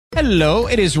Hello,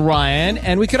 it is Ryan,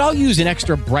 and we could all use an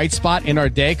extra bright spot in our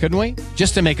day, couldn't we?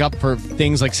 Just to make up for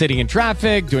things like sitting in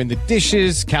traffic, doing the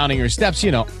dishes, counting your steps,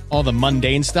 all the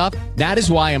mundane stuff. That is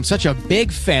why I'm such a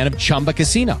big fan of Chumba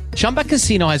Casino. Chumba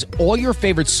Casino has all your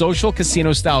favorite social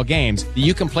casino-style games that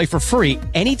you can play for free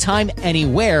anytime,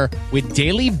 anywhere with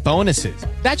daily bonuses.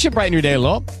 That should brighten your day a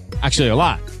little. Actually, a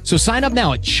lot. So sign up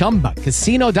now at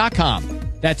ChumbaCasino.com.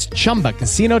 That's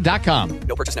ChumbaCasino.com.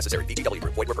 No purchase necessary. VGW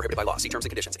Group. Void where prohibited by law. See terms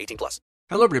and conditions. 18+.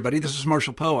 Hello, everybody. This is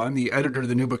Marshall Poe. I'm the editor of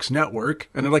the New Books Network,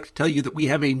 and I'd like to tell you that we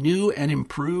have a new and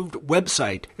improved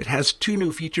website. It has two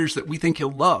new features that we think you'll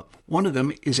love. One of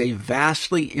them is a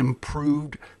vastly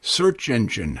improved search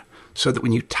engine, so that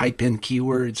when you type in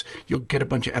keywords, you'll get a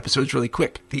bunch of episodes really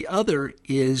quick. The other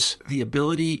is the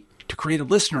ability to create a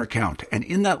listener account. And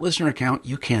in that listener account,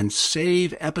 you can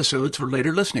save episodes for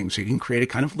later listening. So you can create a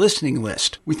kind of listening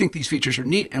list. We think these features are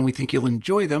neat and we think you'll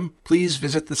enjoy them. Please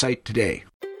visit the site today.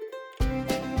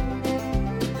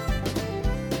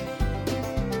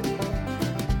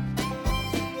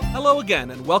 Hello again,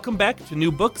 and welcome back to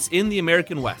New Books in the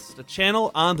American West, a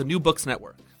channel on the New Books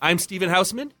Network. I'm Stephen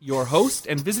Hausman, your host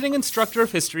and visiting instructor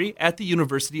of history at the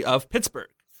University of Pittsburgh.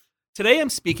 Today I'm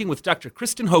speaking with Dr.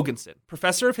 Kristin Hoganson,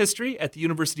 professor of history at the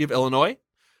University of Illinois.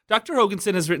 Dr.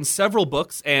 Hoganson has written several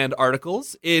books and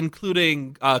articles,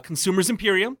 including Consumer's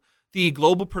Imperium, The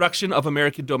Global Production of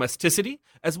American Domesticity,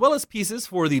 as well as pieces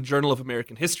for the Journal of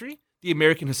American History, the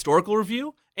American Historical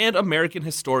Review, and American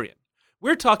Historian.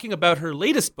 We're talking about her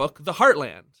latest book, The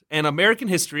Heartland, an American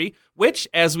History, which,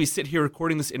 as we sit here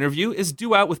recording this interview, is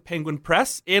due out with Penguin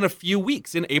Press in a few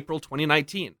weeks in April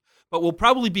 2019. But will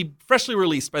probably be freshly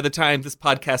released by the time this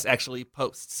podcast actually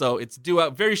posts. So it's due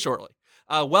out very shortly.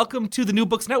 Welcome to the New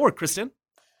Books Network, Kristin.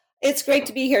 It's great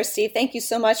to be here, Steve. Thank you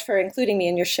so much for including me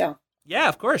in your show. Yeah,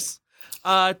 of course.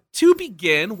 To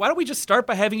begin, why don't we just start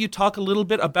by having you talk a little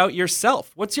bit about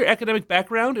yourself? What's your academic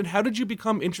background and how did you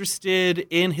become interested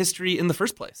in history in the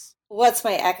first place? What's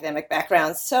my academic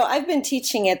background? So I've been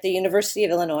teaching at the University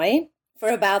of Illinois for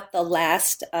about the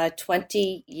last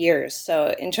 20 years.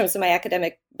 So in terms of my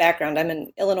academic background, I'm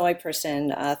an Illinois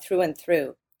person through and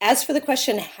through. As for the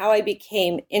question how I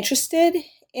became interested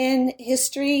in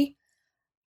history,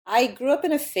 I grew up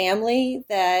in a family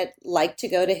that liked to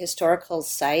go to historical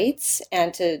sites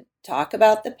and to talk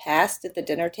about the past at the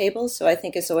dinner table. So I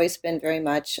think it's always been very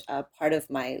much a part of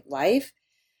my life.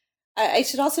 I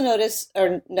should also note,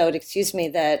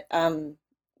 that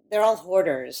they're all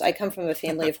hoarders. I come from a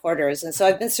family of hoarders. And so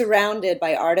I've been surrounded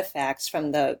by artifacts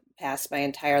from the past my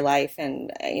entire life. And,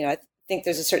 I think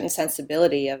there's a certain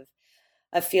sensibility of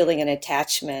feeling an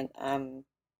attachment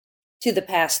to the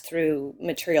past through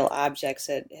material objects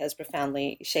that has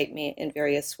profoundly shaped me in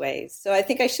various ways. So I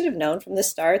think I should have known from the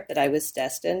start that I was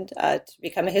destined to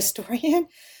become a historian.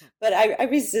 But I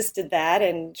resisted that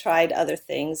and tried other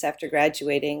things after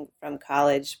graduating from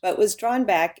college, but was drawn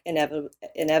back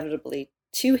inevitably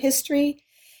to history.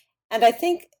 And I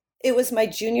think it was my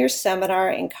junior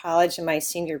seminar in college and my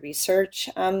senior research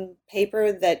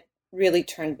paper that really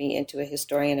turned me into a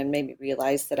historian and made me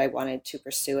realize that I wanted to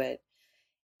pursue it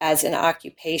as an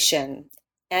occupation.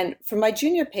 And for my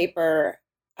junior paper,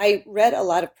 I read a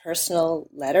lot of personal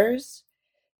letters.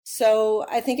 So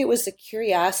I think it was the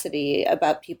curiosity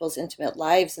about people's intimate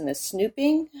lives and the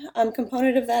snooping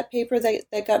component of that paper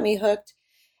that got me hooked.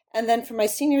 And then for my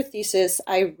senior thesis,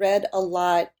 I read a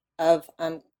lot of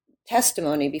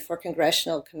testimony before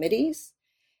congressional committees.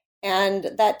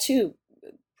 And that too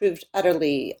proved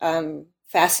utterly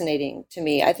fascinating to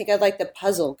me. I think I like the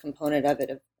puzzle component of it,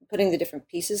 of putting the different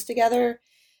pieces together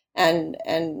and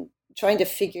trying to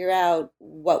figure out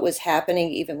what was happening,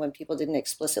 even when people didn't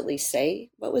explicitly say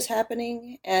what was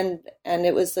happening. And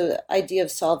it was the idea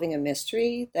of solving a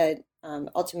mystery that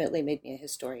ultimately made me a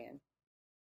historian.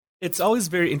 It's always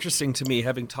very interesting to me,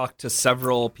 having talked to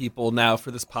several people now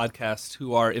for this podcast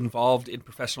who are involved in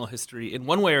professional history in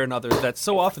one way or another, that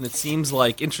so often it seems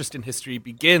like interest in history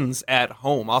begins at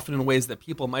home, often in ways that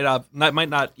people might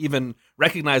not even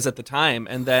recognize at the time.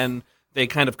 And then they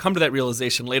kind of come to that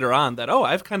realization later on that, oh,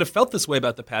 I've kind of felt this way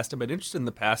about the past. I've been interested in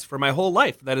the past for my whole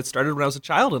life, that it started when I was a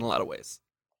child in a lot of ways.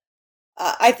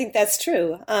 I think that's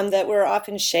true, that we're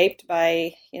often shaped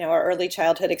by, our early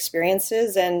childhood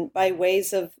experiences and by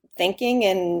ways of thinking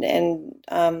and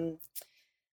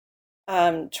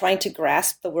trying to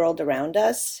grasp the world around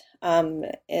us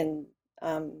in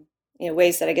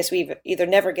ways that I guess we either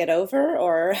never get over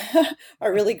or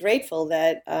are really grateful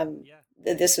that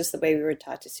that this was the way we were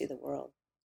taught to see the world.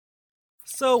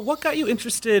 So what got you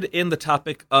interested in the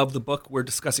topic of the book we're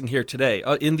discussing here today,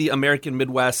 in the American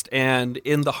Midwest and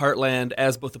in the Heartland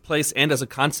as both a place and as a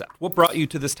concept? What brought you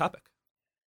to this topic?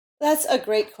 That's a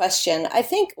great question. I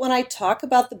think when I talk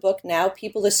about the book now,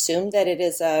 people assume that it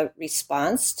is a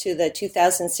response to the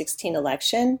 2016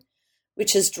 election,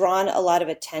 which has drawn a lot of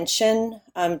attention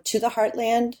to the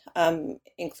heartland,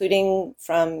 including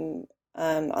from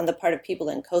on the part of people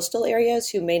in coastal areas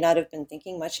who may not have been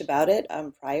thinking much about it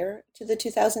prior to the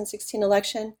 2016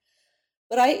 election.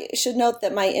 But I should note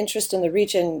that my interest in the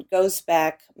region goes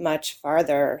back much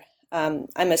farther. I'm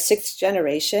a sixth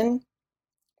generation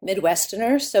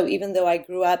Midwesterner, so even though I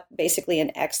grew up basically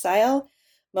in exile,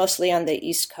 mostly on the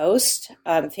East Coast,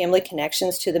 family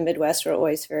connections to the Midwest were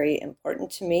always very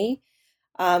important to me.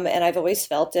 And I've always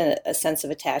felt a sense of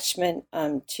attachment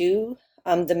to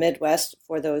the Midwest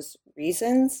for those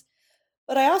reasons.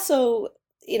 But I also,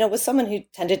 was someone who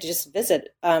tended to just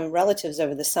visit relatives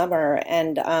over the summer.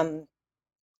 And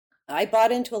I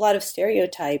bought into a lot of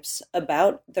stereotypes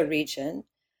about the region,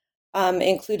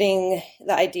 including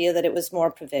the idea that it was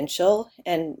more provincial.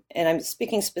 And I'm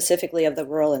speaking specifically of the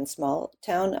rural and small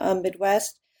town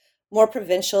Midwest, more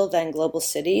provincial than global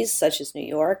cities such as New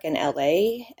York and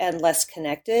LA, and less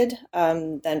connected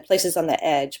than places on the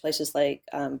edge, places like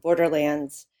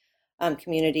borderlands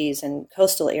communities and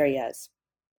coastal areas.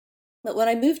 But when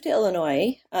I moved to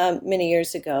Illinois many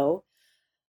years ago,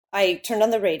 I turned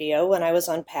on the radio when I was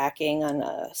unpacking on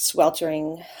a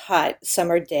sweltering hot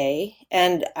summer day,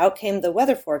 and out came the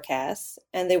weather forecasts,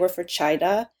 and they were for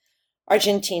China,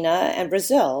 Argentina, and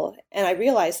Brazil. And I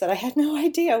realized that I had no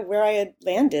idea where I had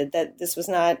landed, that this was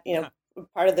not,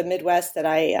 part of the Midwest that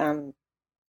I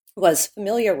was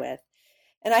familiar with.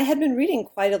 And I had been reading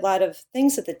quite a lot of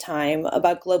things at the time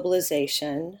about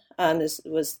globalization. This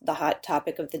was the hot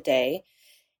topic of the day.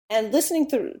 And listening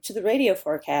to the radio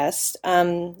forecast,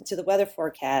 to the weather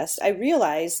forecast, I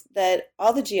realized that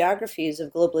all the geographies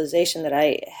of globalization that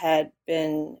I had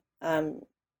been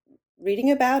reading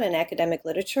about in academic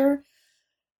literature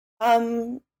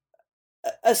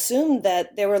assumed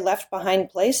that there were left behind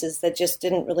places that just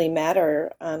didn't really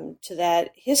matter to that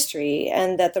history,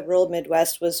 and that the rural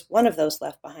Midwest was one of those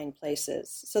left behind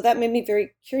places. So that made me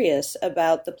very curious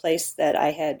about the place that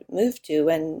I had moved to,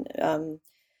 and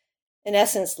in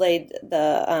essence planted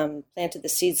the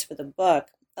seeds for the book.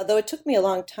 Although it took me a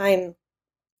long time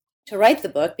to write the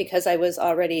book because I was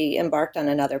already embarked on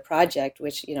another project,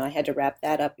 which, I had to wrap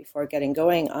that up before getting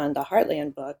going on the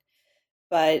Heartland book.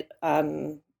 But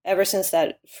ever since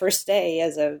that first day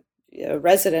as a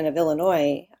resident of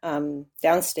Illinois,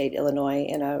 downstate Illinois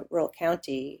in a rural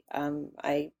county,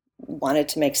 I wanted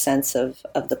to make sense of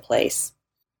the place.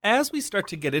 As we start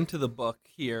to get into the book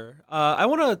here, I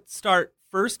want to start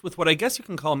first with what I guess you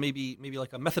can call maybe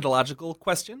like a methodological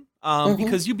question,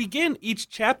 because you begin each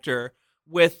chapter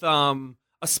with a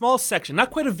small section,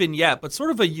 not quite a vignette, but sort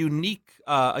of a unique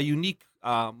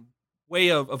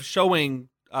way of showing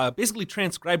basically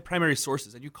transcribed primary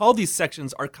sources. And you call these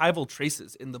sections archival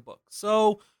traces in the book.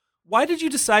 So why did you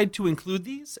decide to include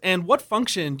these? And what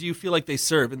function do you feel like they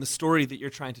serve in the story that you're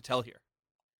trying to tell here?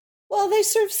 Well, they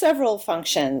serve several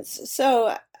functions.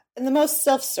 So in the most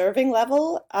self-serving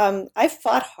level, I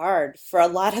fought hard for a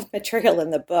lot of material in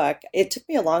the book. It took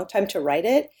me a long time to write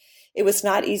it. It was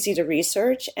not easy to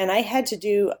research, and I had to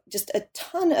do just a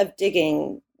ton of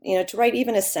digging, to write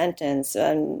even a sentence,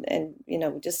 and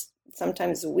just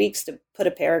sometimes weeks to put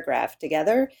a paragraph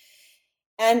together.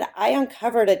 And I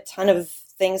uncovered a ton of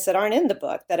things that aren't in the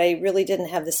book that I really didn't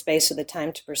have the space or the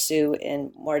time to pursue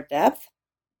in more depth.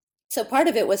 So part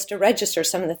of it was to register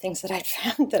some of the things that I'd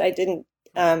found that I didn't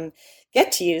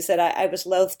get to use, that I was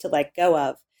loath to let go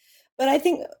of. But I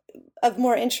think of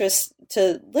more interest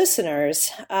to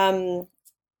listeners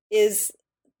is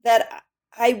that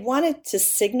I wanted to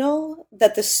signal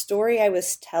that the story I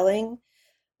was telling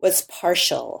was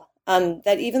partial.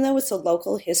 That even though it's a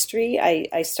local history,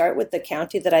 I start with the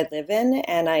county that I live in,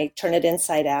 and I turn it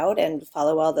inside out and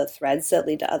follow all the threads that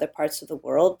lead to other parts of the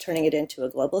world, turning it into a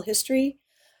global history.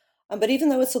 But even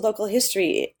though it's a local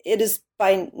history, it is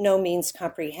by no means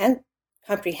comprehensive,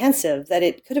 that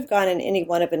it could have gone in any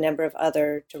one of a number of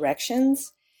other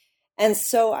directions. And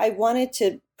so I wanted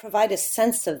to provide a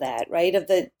sense of that, right? Of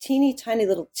the teeny tiny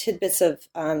little tidbits of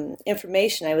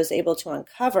information I was able to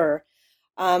uncover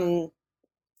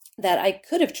that I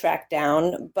could have tracked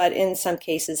down, but in some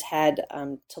cases had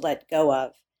to let go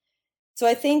of. So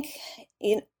I think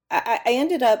I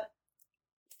ended up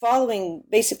following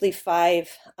basically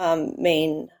 5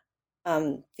 main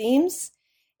themes,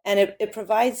 and it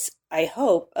provides, I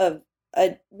hope, a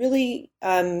really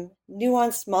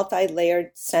nuanced,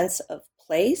 multi-layered sense of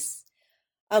place,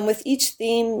 with each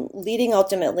theme leading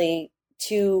ultimately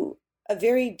to a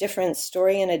very different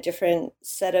story and a different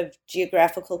set of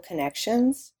geographical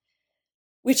connections.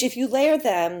 which if you layer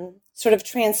them sort of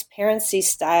transparency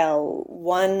style,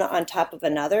 one on top of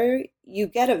another, you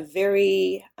get a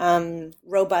very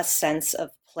robust sense of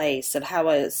place, of how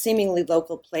a seemingly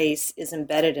local place is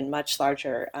embedded in much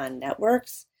larger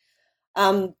networks.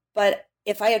 But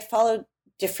if I had followed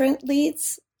different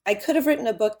leads, I could have written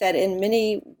a book that in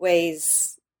many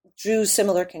ways drew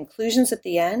similar conclusions at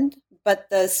the end, but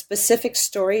the specific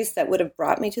stories that would have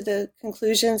brought me to the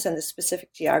conclusions and the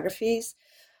specific geographies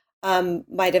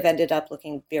might have ended up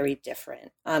looking very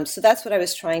different. So that's what I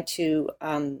was trying to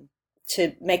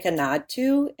make a nod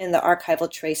to in the archival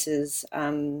traces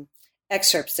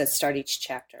excerpts that start each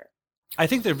chapter. I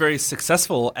think they're very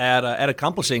successful at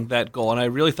accomplishing that goal, and I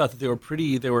really thought that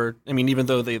they were, I mean, even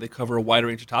though they cover a wide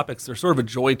range of topics, they're sort of a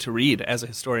joy to read as a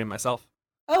historian myself.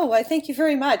 Oh, well, thank you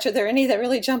very much. Are there any that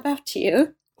really jump out to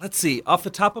you? Let's see. Off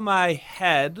the top of my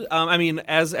head, I mean,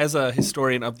 as a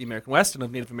historian of the American West and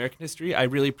of Native American history, I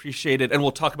really appreciated, and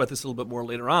we'll talk about this a little bit more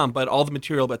later on, but all the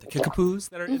material about the Kickapoos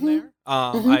that are in there,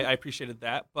 I appreciated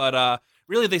that. But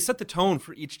really, they set the tone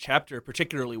for each chapter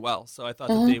particularly well. So I thought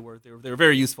that they were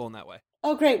very useful in that way.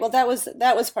 Oh, great. Well, that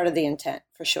was part of the intent,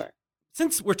 for sure.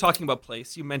 Since we're talking about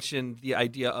place, you mentioned the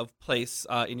idea of place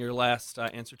in your last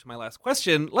answer to my last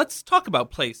question. Let's talk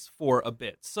about place for a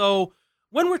bit. So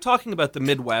when we're talking about the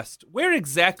Midwest, where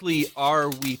exactly are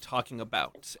we talking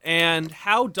about? And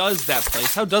how does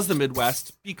the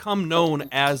Midwest become known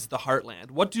as the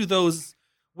Heartland?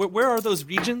 Where are those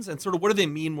regions, and sort of what do they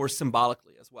mean more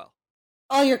symbolically as well?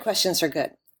 All your questions are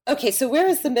good. Okay, so where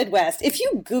is the Midwest? If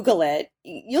you Google it,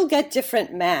 you'll get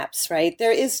different maps, right?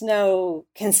 There is no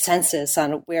consensus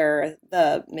on where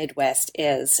the Midwest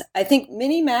is. I think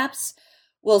many maps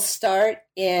will start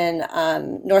in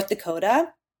North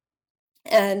Dakota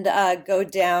and go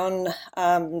down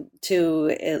to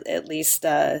at least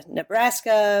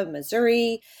Nebraska,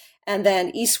 Missouri, and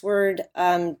then eastward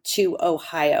to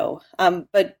Ohio.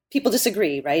 But people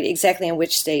disagree, right, exactly on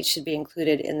which state should be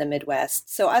included in the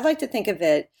Midwest. So I like to think of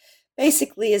it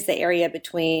basically as the area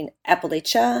between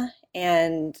Appalachia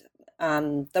and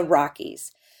the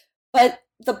Rockies. But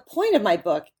the point of my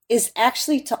book is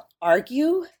actually to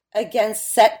argue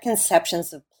against set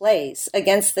conceptions of place,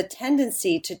 against the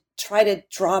tendency to try to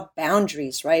draw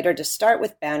boundaries, right, or to start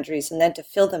with boundaries and then to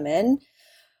fill them in.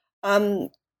 And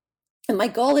my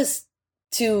goal is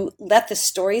to let the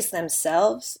stories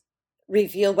themselves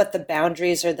reveal what the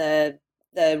boundaries or the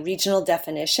regional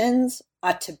definitions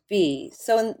ought to be.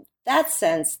 So in that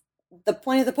sense, the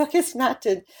point of the book is not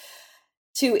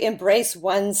to embrace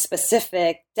one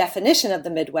specific definition of the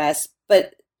Midwest,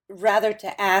 but rather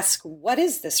to ask, what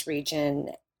is this region?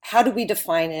 How do we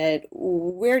define it?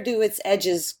 Where do its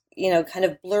edges, kind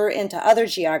of blur into other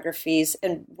geographies?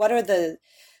 And what are the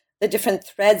different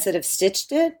threads that have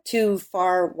stitched it to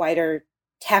far wider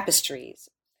tapestries?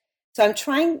 So I'm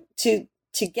trying to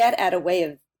get at a way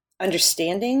of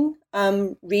understanding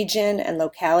region and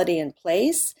locality and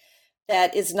place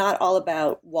that is not all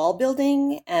about wall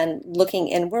building and looking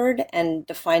inward and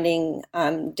defining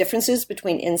differences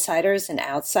between insiders and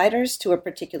outsiders to a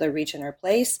particular region or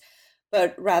place,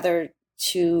 but rather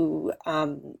to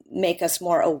make us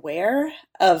more aware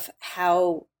of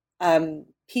how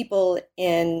people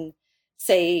in,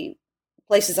 say,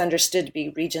 places understood to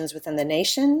be regions within the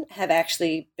nation have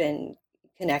actually been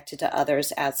connected to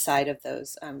others outside of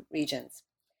those regions.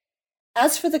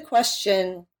 As for the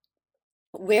question,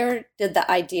 where did the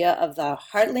idea of the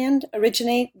heartland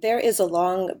originate? There is a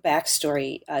long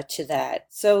backstory to that.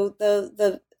 So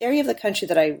the area of the country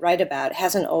that I write about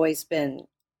hasn't always been,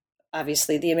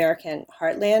 obviously, the American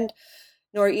heartland,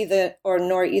 nor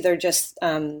either just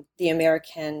the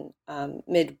American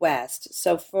Midwest.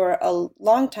 So for a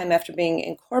long time after being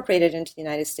incorporated into the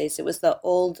United States, it was the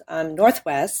old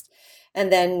Northwest,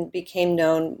 and then became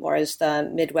known more as the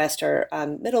Midwest or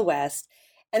Middle West.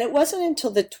 And it wasn't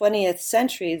until the 20th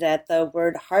century that the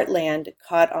word heartland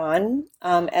caught on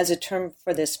as a term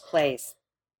for this place.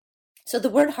 So the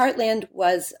word heartland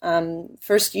was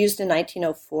first used in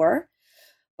 1904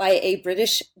 by a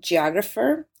British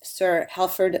geographer, Sir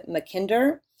Halford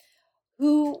Mackinder,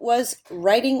 who was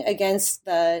writing against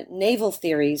the naval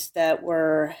theories that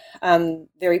were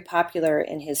very popular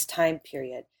in his time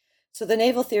period. So the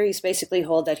naval theories basically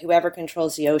hold that whoever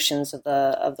controls the oceans of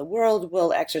the world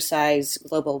will exercise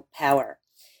global power.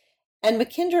 And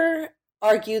Mackinder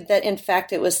argued that, in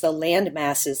fact, it was the land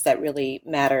masses that really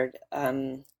mattered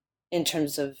in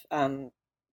terms of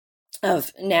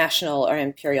national or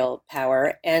imperial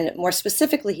power. And more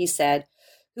specifically, he said,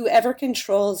 whoever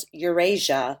controls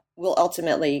Eurasia will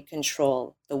ultimately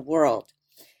control the world.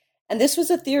 And this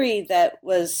was a theory that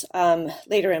was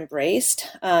later embraced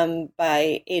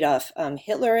by Adolf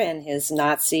Hitler and his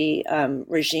Nazi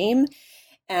regime,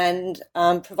 and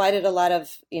provided a lot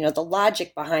of, the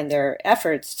logic behind their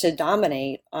efforts to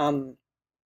dominate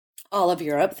all of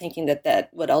Europe, thinking that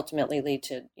that would ultimately lead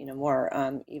to,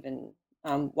 more even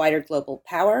wider global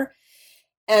power.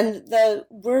 And the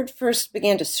word first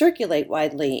began to circulate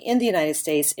widely in the United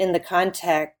States in the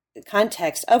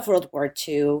context of World War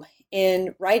II,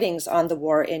 in writings on the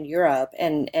war in Europe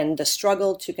and the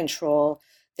struggle to control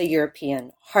the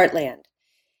European heartland.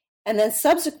 And then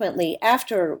subsequently,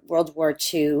 after World War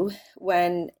II,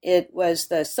 when it was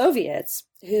the Soviets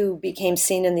who became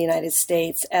seen in the United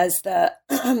States as the,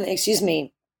 as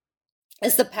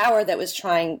the power that was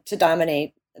trying to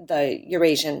dominate the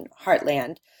Eurasian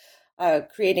heartland,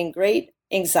 creating great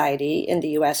anxiety in the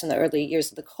U.S. in the early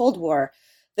years of the Cold War,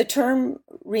 the term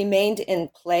remained in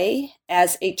play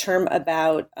as a term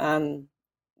about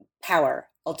power,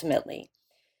 ultimately.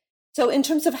 So in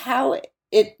terms of how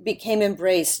it became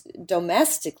embraced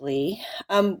domestically,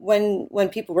 when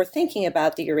people were thinking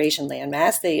about the Eurasian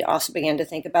landmass, they also began to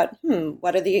think about,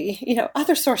 what are the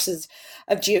other sources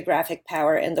of geographic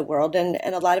power in the world? And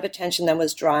a lot of attention then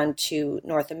was drawn to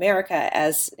North America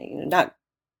as not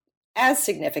as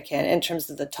significant in terms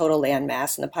of the total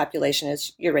landmass and the population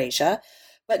as Eurasia,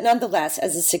 but nonetheless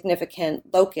as a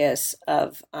significant locus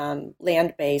of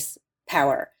land-based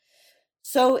power.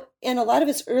 So in a lot of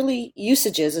its early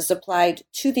usages as applied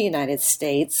to the United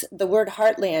States, the word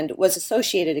heartland was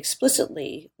associated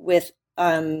explicitly with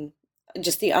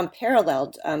just the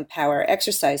unparalleled power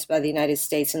exercised by the United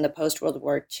States in the post-World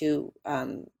War II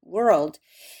world.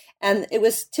 And it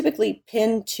was typically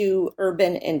pinned to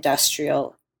urban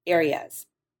industrial areas.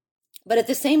 But at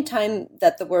the same time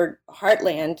that the word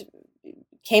heartland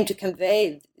came to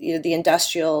convey the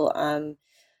industrial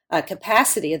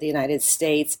capacity of the United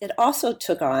States, it also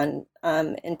took on,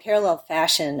 in parallel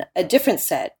fashion, a different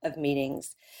set of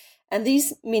meanings. And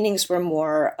these meanings were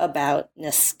more about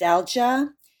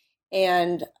nostalgia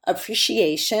and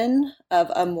appreciation of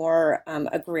a more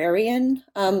agrarian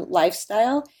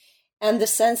lifestyle, and the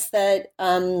sense that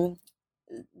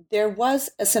there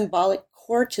was a symbolic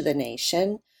core to the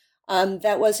nation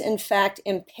that was in fact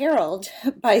imperiled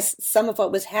by some of what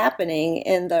was happening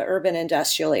in the urban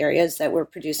industrial areas that were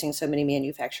producing so many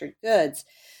manufactured goods.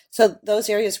 So those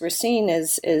areas were seen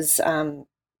as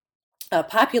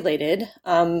populated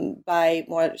by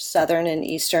more Southern and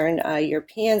Eastern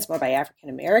Europeans, more by African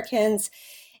Americans,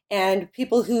 and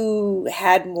people who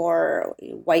had more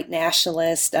white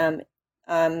nationalist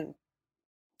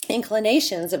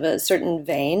inclinations of a certain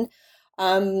vein.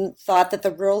 Thought that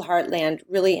the rural heartland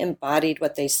really embodied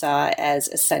what they saw as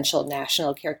essential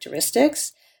national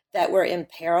characteristics that were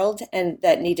imperiled and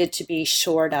that needed to be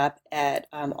shored up at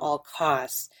all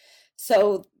costs.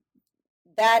 So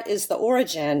that is the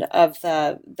origin of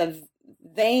the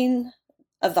vein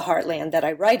of the heartland that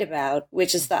I write about,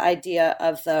 which is the idea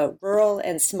of the rural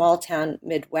and small town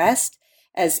Midwest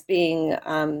as being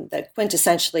the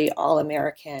quintessentially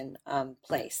all-American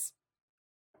place.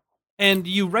 And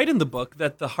you write in the book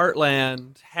that the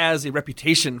heartland has a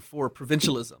reputation for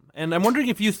provincialism. And I'm wondering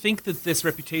if you think that this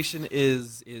reputation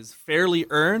is fairly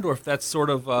earned, or if that's sort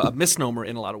of a misnomer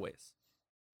in a lot of ways.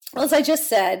 Well, as I just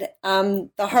said, the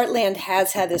heartland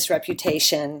has had this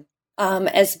reputation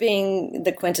as being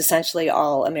the quintessentially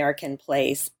all-American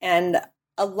place. And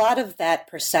a lot of that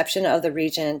perception of the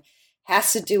region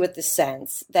has to do with the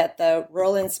sense that the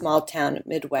rural and small town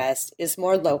Midwest is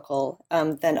more local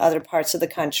than other parts of the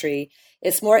country.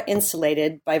 It's more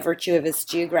insulated by virtue of its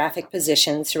geographic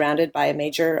position, surrounded by a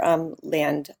major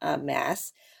land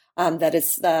mass. That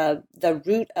it's the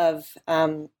root of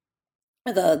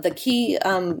the key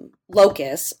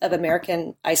locus of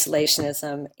American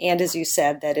isolationism, and as you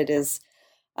said, that it is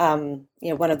one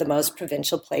of the most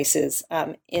provincial places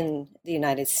in the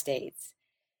United States.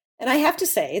 And I have to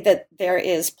say that there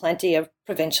is plenty of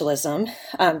provincialism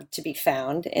to be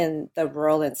found in the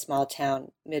rural and small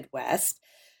town Midwest.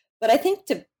 But I think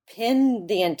to pin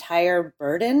the entire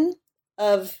burden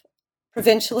of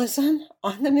provincialism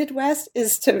on the Midwest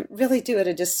is to really do it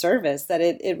a disservice, that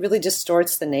it really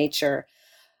distorts the nature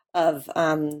of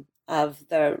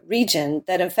the region,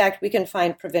 that in fact we can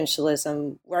find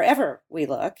provincialism wherever we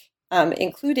look,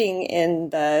 including in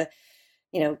the,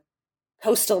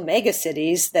 coastal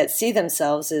megacities that see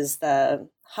themselves as the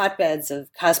hotbeds of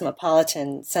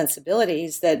cosmopolitan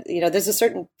sensibilities, that, there's a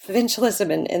certain provincialism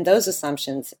in those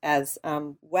assumptions as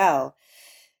well.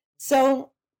 So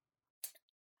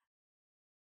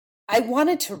I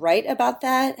wanted to write about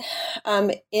that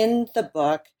in the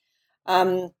book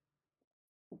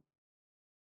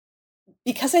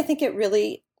because I think it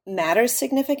really matters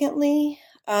significantly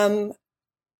for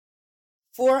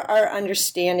our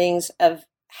understandings of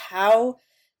how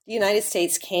the United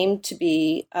States came to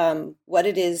be what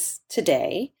it is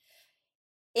today,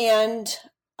 and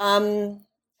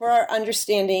for our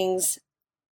understandings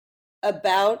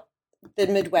about the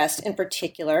Midwest in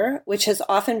particular, which has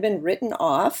often been written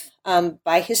off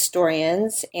by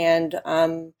historians and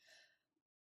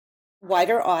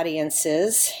wider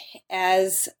audiences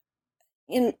as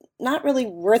not really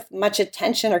worth much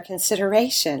attention or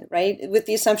consideration, right? With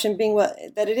the assumption being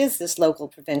that it is this local,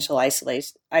 provincial,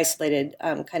 isolated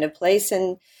kind of place,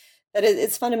 and that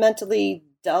it's fundamentally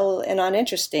dull and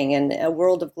uninteresting in a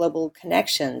world of global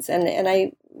connections. And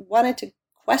I wanted to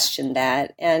question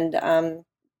that and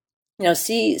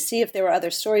see if there were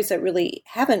other stories that really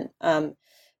haven't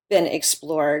been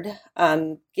explored,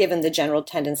 given the general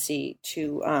tendency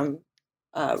to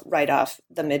write off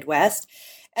the Midwest.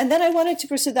 And then I wanted to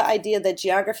pursue the idea that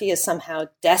geography is somehow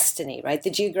destiny, right? The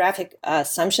geographic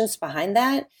assumptions behind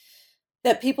that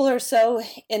people are so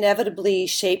inevitably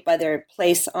shaped by their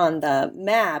place on the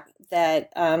map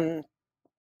that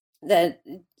that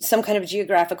some kind of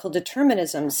geographical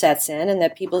determinism sets in, and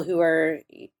that people who are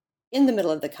in the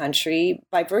middle of the country,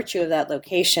 by virtue of that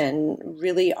location,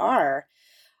 really are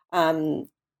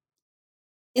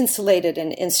insulated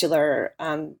and insular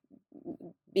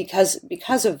because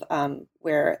of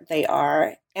where they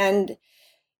are. And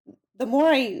the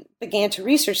more I began to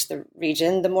research the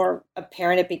region, the more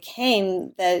apparent it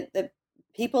became that the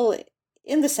people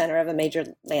in the center of a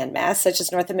major landmass, such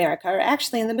as North America, are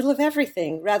actually in the middle of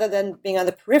everything, rather than being on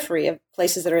the periphery of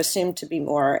places that are assumed to be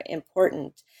more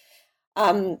important.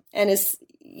 And as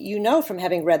you know from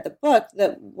having read the book,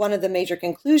 that one of the major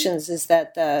conclusions is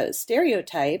that the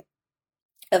stereotype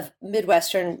of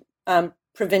Midwestern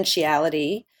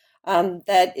provinciality,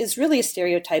 that is really a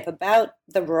stereotype about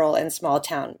the rural and small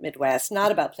town Midwest,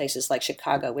 not about places like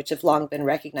Chicago, which have long been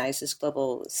recognized as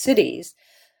global cities,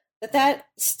 that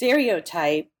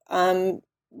stereotype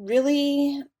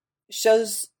really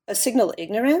shows a signal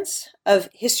ignorance of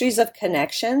histories of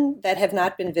connection that have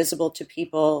not been visible to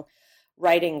people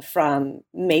writing from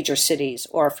major cities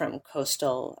or from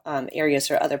coastal areas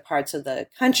or other parts of the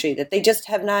country, that they just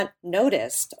have not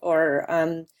noticed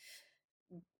or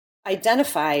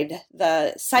identified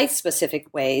the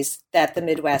site-specific ways that the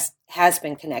Midwest has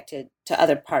been connected to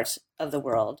other parts of the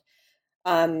world.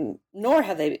 Nor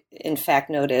have they, in fact,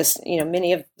 noticed,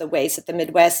 many of the ways that the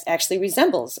Midwest actually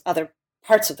resembles other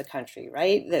parts of the country,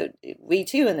 right? We,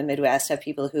 too, in the Midwest have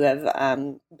people who have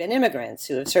been immigrants,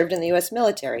 who have served in the U.S.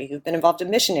 military, who've been involved in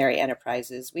missionary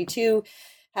enterprises. We, too,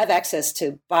 have access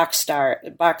to box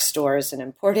stores and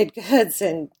imported goods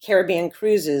and Caribbean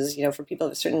cruises, for people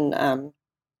of a certain,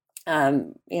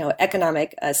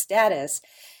 economic status.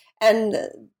 And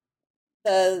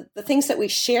the things that we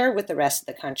share with the rest of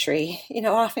the country,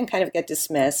 often kind of get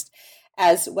dismissed,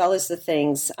 as well as the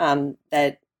things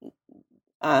that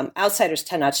outsiders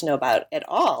tend not to know about at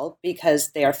all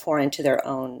because they are foreign to their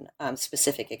own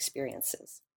specific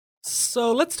experiences.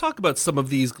 So let's talk about some of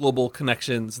these global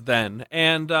connections then.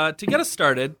 And to get us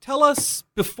started, tell us,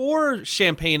 before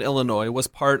Champaign, Illinois was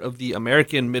part of the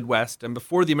American Midwest, and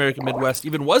before the American Midwest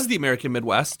even was the American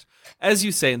Midwest, as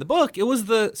you say in the book, it was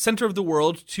the center of the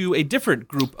world to a different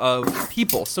group of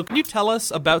people. So can you tell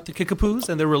us about the Kickapoos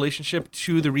and their relationship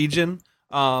to the region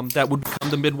that would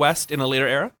become the Midwest in a later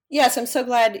era? Yes, I'm so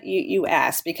glad you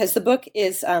asked, because the book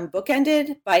is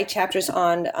bookended by chapters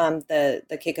on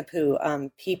the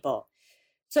Kickapoo people.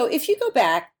 So if you go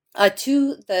back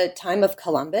to the time of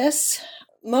Columbus,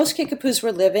 most Kickapoos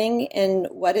were living in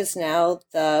what is now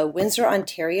the Windsor,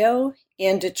 Ontario,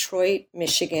 and Detroit,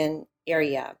 Michigan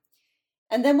area.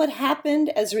 And then what happened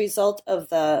as a result of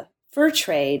the fur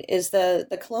trade is the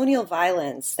colonial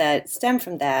violence that stemmed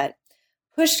from that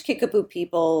pushed Kickapoo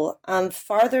people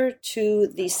farther to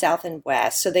the south and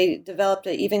west. So they developed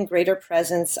an even greater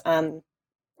presence in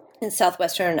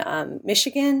southwestern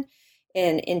Michigan,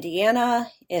 in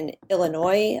Indiana, in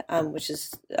Illinois, which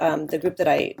is the group that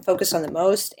I focus on the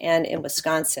most, and in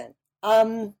Wisconsin.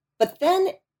 But then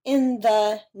in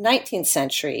the 19th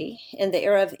century, in the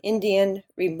era of Indian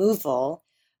removal,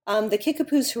 the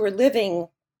Kickapoos who were living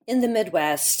in the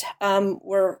Midwest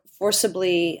were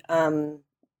forcibly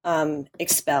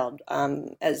expelled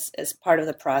as part of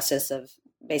the process of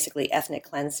basically ethnic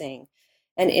cleansing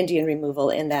and Indian removal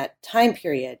in that time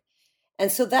period.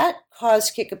 And so that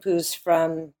caused Kickapoos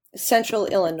from central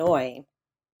Illinois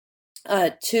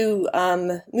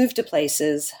to move to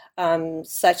places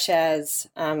such as,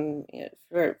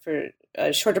 for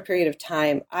a shorter period of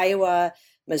time, Iowa,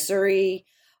 Missouri,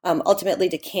 ultimately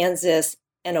to Kansas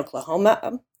and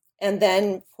Oklahoma. And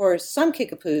then for some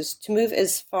Kickapoos to move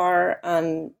as far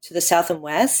to the south and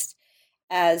west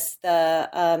as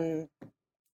the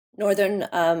northern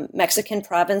Mexican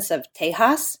province of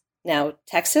Tejas, now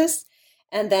Texas,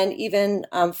 and then even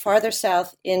farther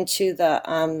south into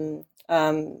the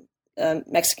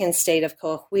Mexican state of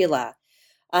Coahuila,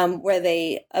 where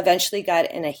they eventually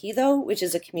got an ejido, which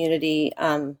is a community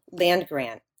land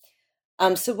grant.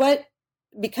 So what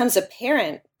becomes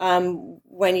apparent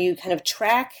when you kind of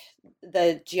track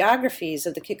the geographies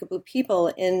of the Kickapoo people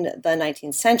in the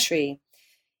 19th century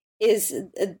is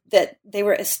that they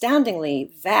were astoundingly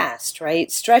vast,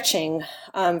 right? Stretching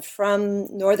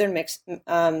from northern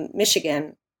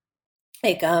Michigan,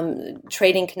 like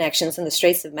trading connections in the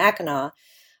Straits of Mackinac,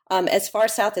 as far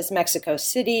south as Mexico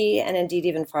City, and indeed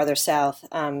even farther south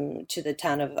to the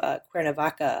town of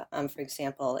Cuernavaca, for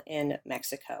example, in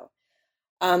Mexico.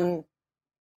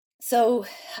 So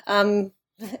now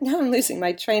I'm losing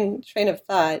my train of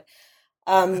thought.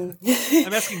 I'm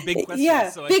asking big questions. Yeah,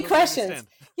 so big I questions. Understand.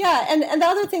 Yeah, and the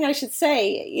other thing I should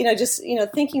say, just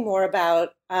thinking more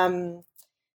about the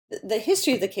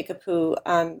history of the Kickapoo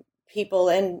people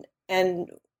and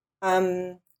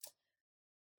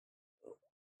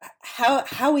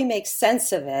how we make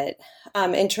sense of it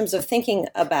in terms of thinking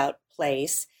about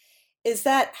place, is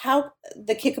that how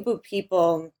the Kickapoo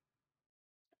people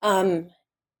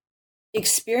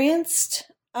experienced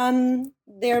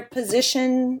their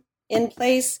position in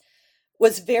place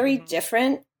was very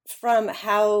different from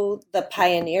how the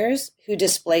pioneers who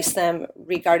displaced them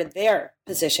regarded their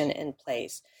position in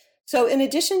place. So in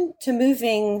addition to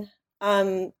moving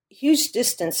huge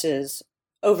distances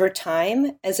over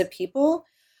time as a people,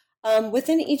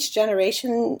 within each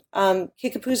generation,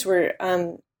 Kickapoos were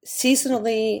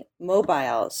seasonally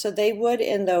mobile. So they would,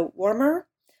 in the warmer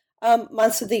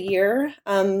months of the year,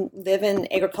 live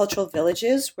in agricultural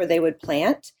villages where they would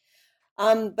plant.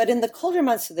 But in the colder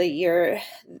months of the year,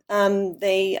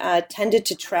 they tended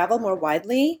to travel more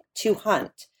widely to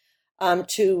hunt,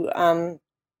 to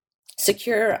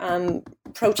secure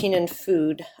protein and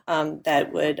food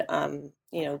that would,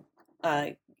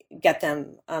 get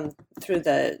them through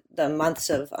the months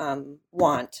of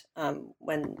want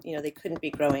when they couldn't be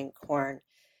growing corn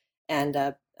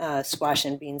and squash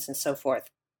and beans and so forth.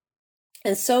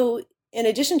 And so, in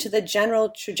addition to the general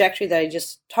trajectory that I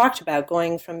just talked about,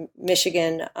 going from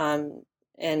Michigan and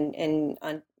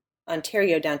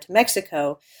Ontario down to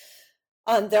Mexico,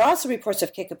 there are also reports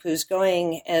of Kickapoos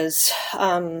going as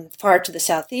far to the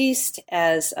southeast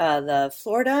as the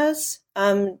Floridas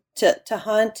to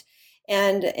hunt,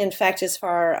 and in fact as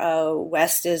far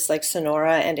west as like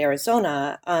Sonora and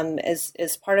Arizona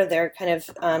as part of their kind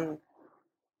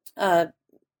of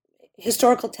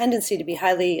historical tendency to be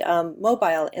highly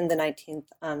mobile in the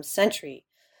 19th century.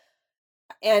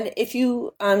 And if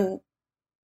you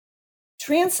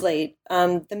translate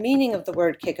the meaning of the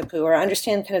word Kickapoo, or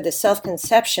understand kind of the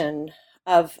self-conception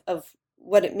of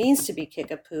what it means to be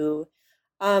Kickapoo,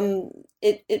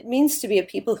 it means to be a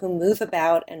people who move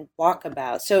about and walk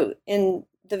about. So in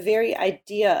the very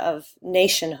idea of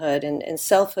nationhood and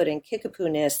selfhood and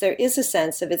Kickapoo-ness, there is a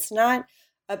sense of it's not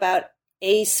about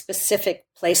a specific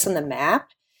place on the map.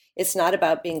 It's not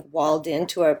about being walled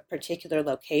into a particular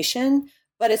location,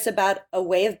 but it's about a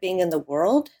way of being in the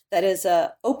world that is an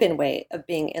open way of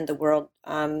being in the world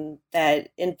that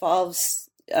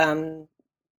involves the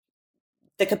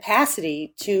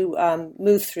capacity to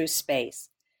move through space.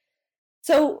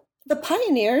 So the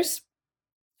pioneers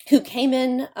who came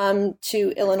in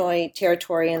to Illinois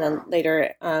Territory and then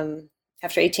later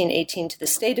after 1818 to the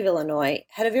state of Illinois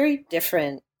had a very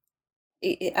different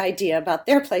idea about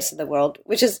their place in the world,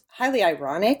 which is highly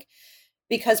ironic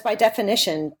because by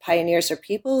definition, pioneers are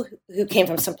people who came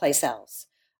from someplace else,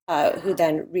 who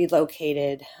then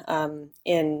relocated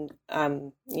in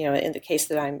the case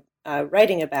that I'm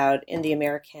writing about in the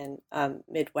American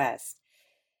Midwest.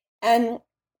 And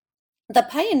the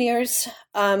pioneers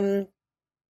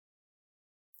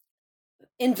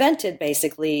invented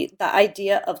basically the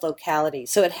idea of locality.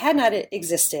 So it had not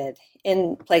existed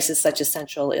in places such as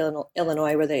central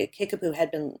Illinois where the Kickapoo had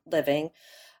been living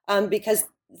because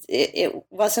it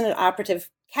wasn't an operative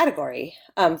category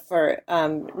for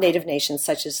native nations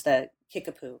such as the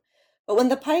Kickapoo. But when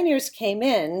the pioneers came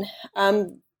in,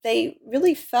 they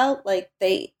really felt like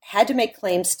they had to make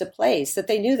claims to place, that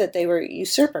they knew that they were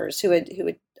usurpers who had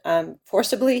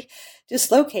forcibly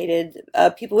dislocated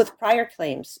people with prior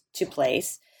claims to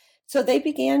place. So they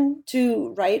began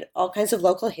to write all kinds of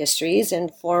local histories and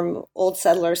form old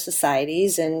settler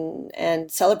societies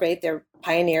and celebrate their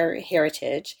pioneer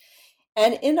heritage.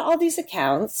 And in all these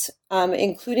accounts,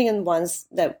 including in ones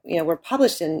that were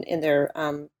published in their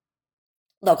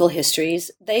local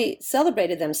histories, they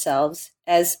celebrated themselves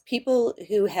as people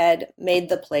who had made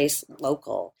the place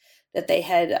local, that they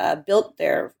had built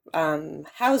their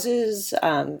houses,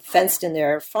 fenced in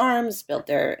their farms, built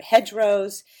their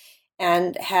hedgerows,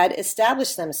 and had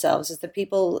established themselves as the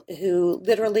people who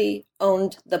literally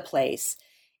owned the place,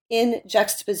 in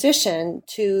juxtaposition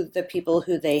to the people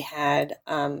who they had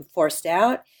forced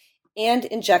out, and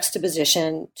in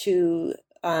juxtaposition to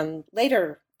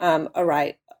later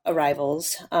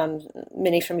arrivals,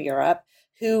 many from Europe,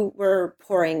 who were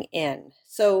pouring in.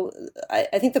 So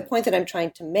I think the point that I'm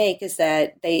trying to make is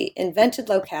that they invented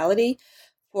locality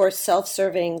for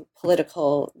self-serving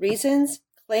political reasons,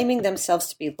 claiming themselves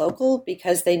to be local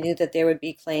because they knew that there would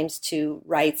be claims to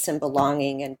rights and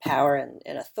belonging and power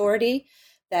and authority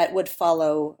that would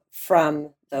follow from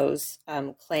those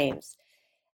claims.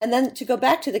 And then to go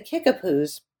back to the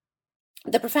Kickapoos,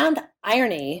 the profound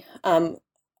irony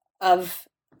of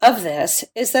this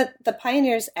is that the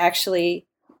pioneers actually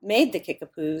made the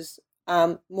Kickapoos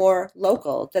more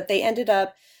local, that they ended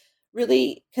up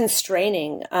really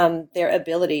constraining their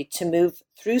ability to move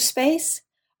through space,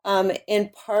 in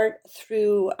part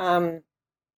through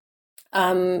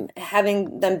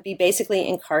having them be basically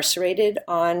incarcerated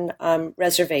on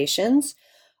reservations,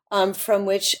 from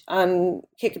which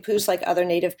Kickapoos, like other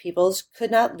Native peoples,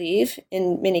 could not leave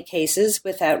in many cases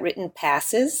without written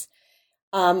passes,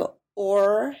 and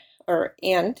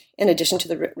in addition to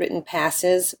the written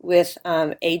passes, with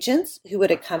agents who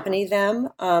would accompany them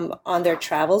on their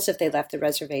travels if they left the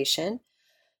reservation.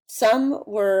 Some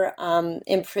were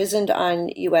imprisoned on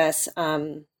U.S.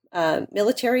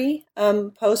 Military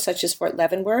posts, such as Fort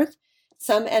Leavenworth.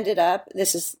 Some ended up,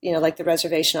 this is, like the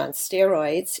reservation on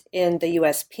steroids, in the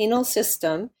U.S. penal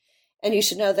system. And you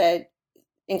should know that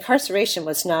incarceration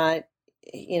was not,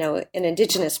 an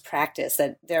indigenous practice,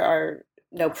 that there are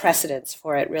no precedents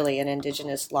for it really in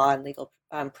indigenous law and legal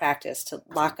practice to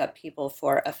lock up people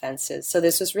for offenses. So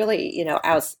this was really,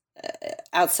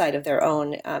 outside of their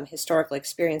own historical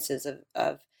experiences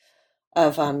of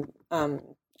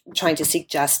trying to seek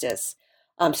justice.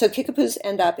 So Kickapoos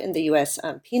end up in the U.S.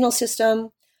 Penal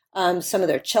system. Some of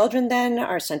their children then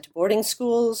are sent to boarding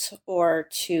schools or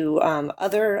to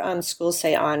other schools,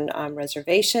 say on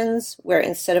reservations, where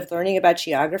instead of learning about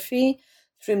geography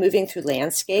through moving through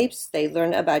landscapes, they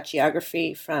learn about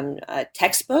geography from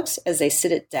textbooks as they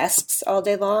sit at desks all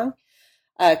day long.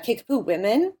 Kickapoo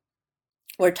women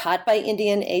were taught by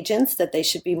Indian agents that they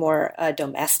should be more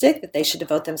domestic, that they should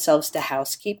devote themselves to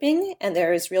housekeeping, and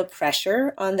there is real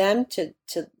pressure on them to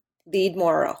lead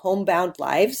more homebound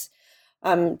lives,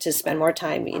 to spend more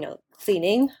time,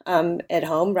 cleaning at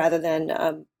home rather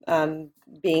than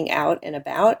being out and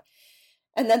about.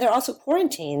 And then there are also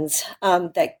quarantines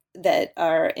that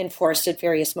are enforced at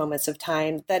various moments of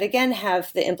time that again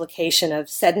have the implication of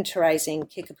sedentarizing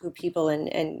Kickapoo people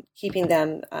and keeping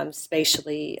them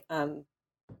spatially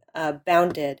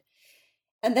bounded.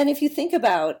 And then if you think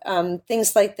about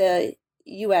things like the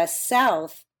U.S.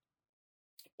 South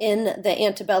in the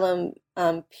antebellum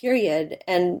period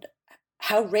and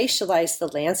how racialized the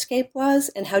landscape was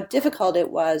and how difficult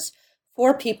it was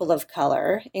for people of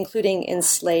color, including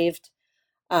enslaved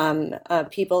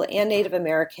people and Native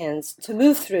Americans, to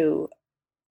move through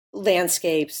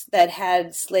landscapes that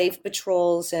had slave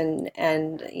patrols and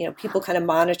people kind of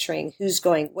monitoring who's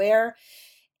going where,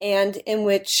 and in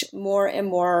which more and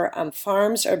more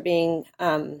farms are being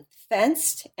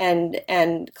fenced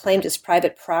and claimed as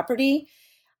private property,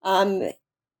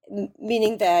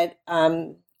 meaning that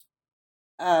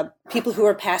people who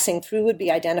are passing through would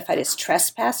be identified as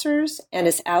trespassers and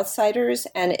as outsiders,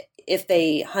 and if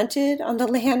they hunted on the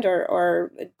land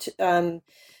or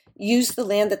used the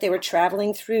land that they were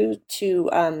traveling through to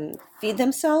feed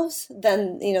themselves,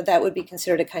 then that would be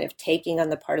considered a kind of taking on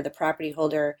the part of the property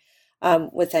holder,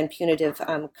 with then punitive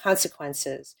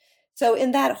consequences. So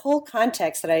in that whole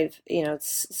context that I've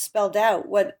spelled out,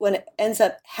 what ends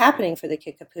up happening for the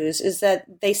Kickapoos is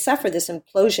that they suffer this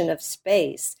implosion of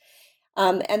space.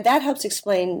 And that helps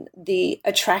explain the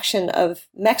attraction of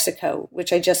Mexico,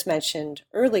 which I just mentioned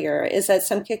earlier, is that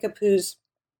some Kickapoos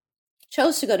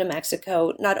chose to go to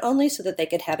Mexico not only so that they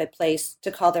could have a place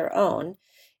to call their own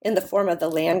in the form of the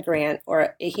land grant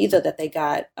or ejido that they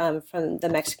got from the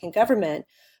Mexican government,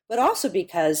 but also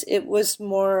because it was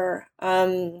more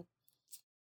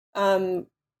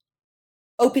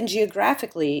open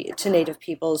geographically to Native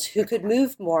peoples who could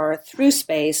move more through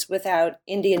space without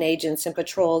Indian agents and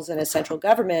patrols and a central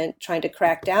government trying to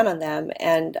crack down on them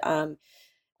and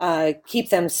keep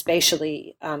them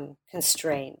spatially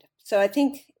constrained. So I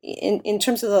think in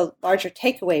terms of the larger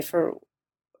takeaway for,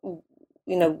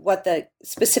 what the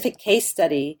specific case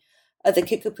study of the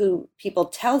Kickapoo people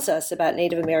tells us about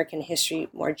Native American history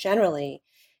more generally,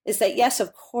 is that yes,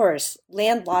 of course,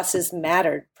 land losses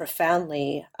mattered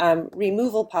profoundly.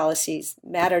 Removal policies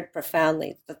mattered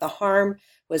profoundly, that the harm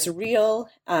was real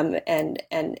and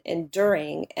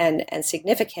enduring and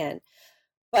significant.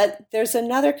 But there's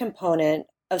another component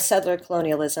of settler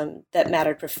colonialism that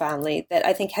mattered profoundly that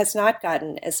I think has not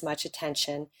gotten as much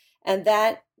attention. And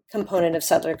that component of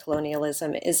settler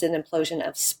colonialism is an implosion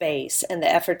of space and the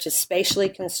effort to spatially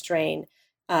constrain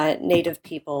Native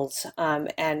peoples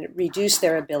and reduce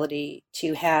their ability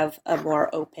to have a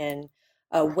more open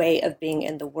way of being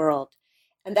in the world.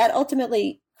 And that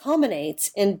ultimately culminates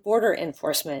in border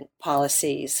enforcement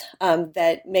policies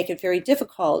that make it very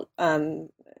difficult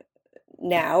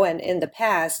now and in the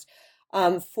past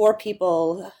for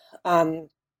people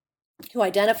who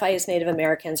identify as Native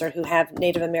Americans or who have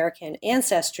Native American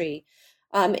ancestry,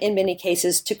 in many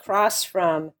cases, to cross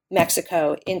from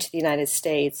Mexico into the United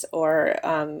States, or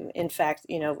in fact,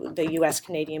 the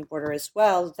U.S.-Canadian border as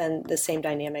well. Then the same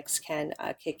dynamics can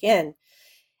kick in.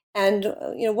 And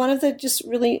one of the just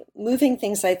really moving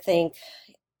things I think,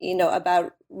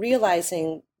 about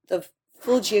realizing the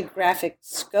full geographic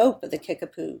scope of the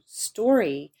Kickapoo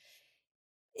story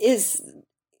is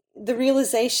the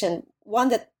realization, one,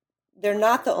 that they're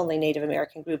not the only Native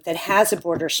American group that has a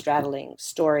border straddling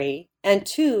story, and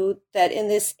two, that in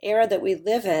this era that we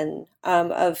live in,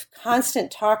 of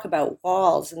constant talk about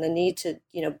walls and the need to,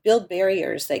 build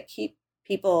barriers that keep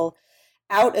people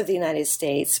out of the United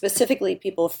States, specifically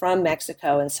people from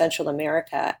Mexico and Central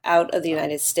America out of the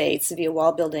United States via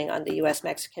wall building on the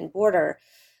U.S.-Mexican border,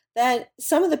 that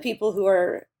some of the people who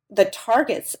are the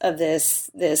targets of this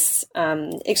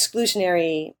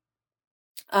exclusionary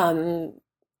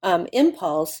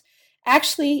impulse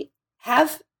actually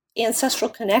have ancestral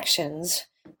connections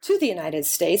to the United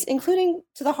States, including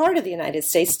to the heart of the United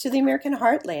States, to the American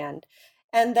heartland.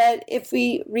 And that if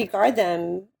we regard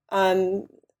them in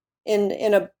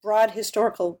a broad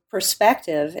historical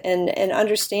perspective and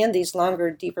understand these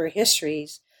longer, deeper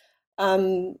histories,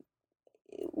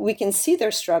 we can see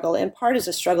their struggle in part as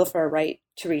a struggle for a right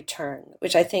to return,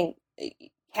 which I think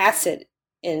casts it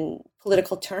in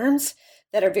political terms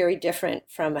that are very different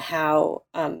from how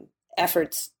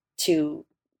efforts to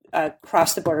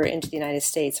cross the border into the United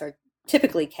States are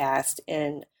typically cast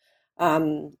in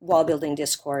wall building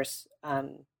discourse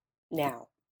now.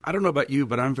 I don't know about you,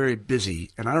 but I'm very busy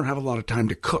and I don't have a lot of time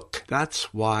to cook.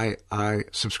 That's why I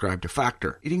subscribe to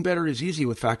Factor. Eating better is easy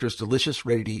with Factor's delicious,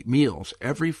 ready-to-eat meals.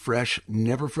 Every fresh,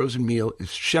 never frozen meal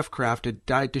is chef-crafted,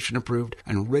 dietitian approved,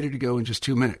 and ready to go in just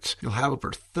 2 minutes. You'll have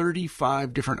over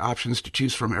 35 different options to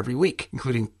choose from every week,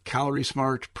 including Calorie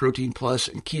Smart, Protein Plus,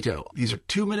 and Keto. These are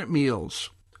 2-minute meals.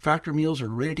 Factor meals are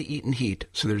ready to eat and heat,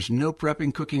 so there's no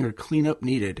prepping, cooking, or cleanup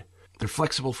needed. They're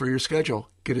flexible for your schedule.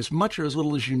 Get as much or as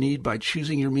little as you need by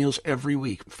choosing your meals every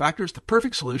week. Factor's the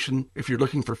perfect solution if you're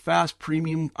looking for fast,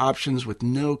 premium options with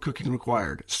no cooking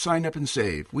required. Sign up and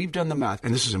save. We've done the math,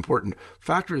 and this is important.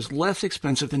 Factor is less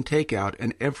expensive than takeout,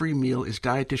 and every meal is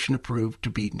dietitian approved to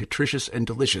be nutritious and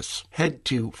delicious. Head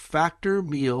to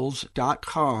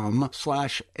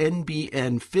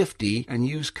factormeals.com/NBN50 and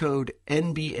use code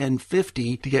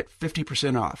NBN50 to get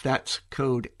 50% off. That's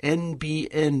code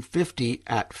NBN50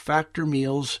 at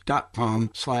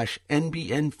factormeals.com/NBN50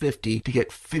 to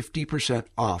get 50%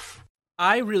 off.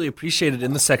 I really appreciated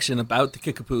in the section about the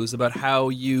Kickapoos, about how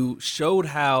you showed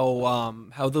how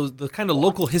the kind of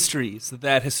local histories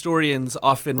that historians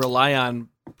often rely on,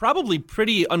 probably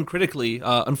pretty uncritically,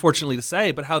 unfortunately to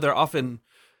say, but how they're often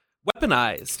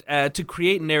weaponized to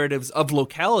create narratives of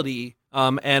locality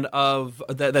and of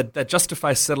that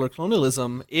justify settler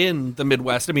colonialism in the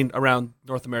Midwest. I mean, around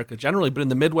North America generally, but in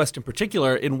the Midwest in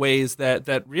particular, in ways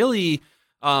that really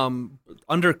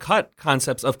undercut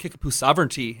concepts of Kickapoo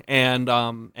sovereignty, and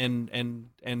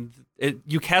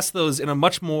you cast those in a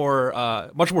much more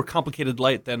complicated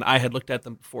light than I had looked at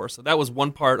them before. So that was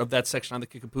one part of that section on the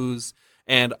Kickapoos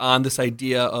and on this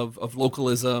idea of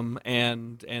localism,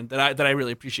 and that I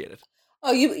really appreciated.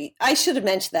 Oh, I should have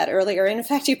mentioned that earlier. And in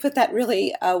fact, you put that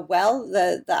really well,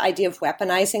 the idea of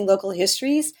weaponizing local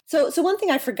histories. So one thing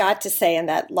I forgot to say in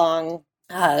that long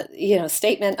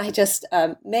statement I just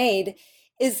made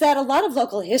is that a lot of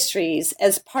local histories,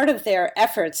 as part of their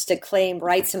efforts to claim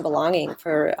rights and belonging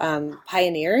for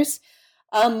pioneers,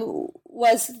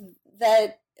 was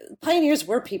that pioneers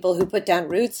were people who put down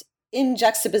roots in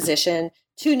juxtaposition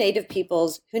to Native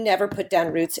peoples who never put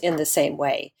down roots in the same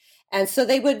way. And so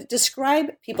they would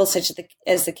describe people such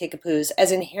as the Kickapoos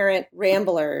as inherent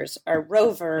ramblers or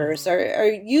rovers,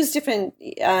 or use different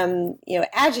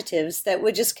adjectives that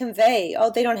would just convey,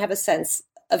 oh, they don't have a sense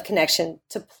of connection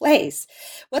to place.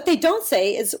 What they don't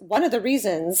say is one of the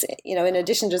reasons, in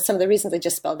addition to some of the reasons I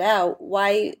just spelled out,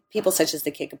 why people such as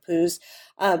the Kickapoos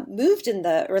moved in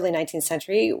the early 19th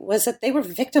century was that they were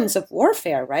victims of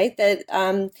warfare, right? That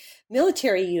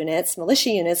military units,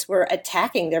 militia units were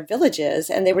attacking their villages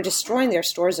and they were destroying their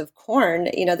stores of corn,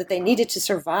 that they needed to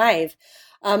survive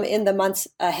in the months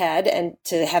ahead and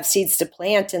to have seeds to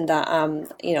plant in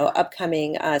the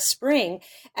upcoming spring,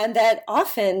 and that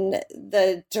often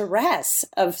the duress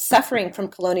of suffering from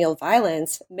colonial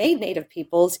violence made Native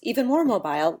peoples even more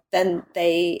mobile than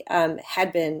they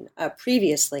had been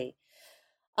previously.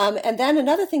 And then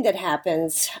another thing that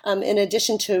happens, in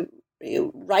addition to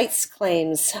rights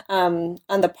claims on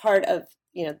the part of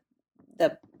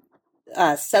the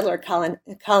settler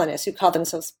colonists who call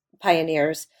themselves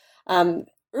pioneers,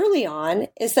 early on,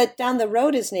 is that down the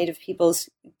road as Native peoples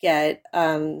get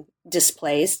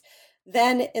displaced,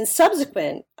 then in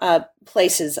subsequent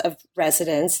places of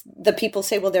residence, the people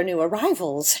say, well, they're new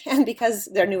arrivals. And because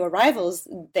they're new arrivals,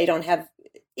 they don't have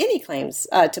any claims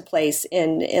to place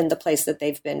in the place that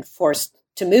they've been forced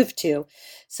to move to.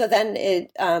 So then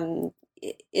it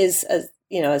is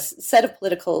a set of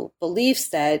political beliefs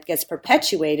that gets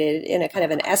perpetuated in a kind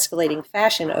of an escalating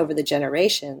fashion over the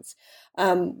generations,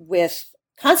 with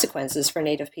consequences for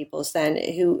Native peoples then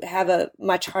who have a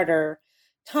much harder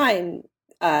time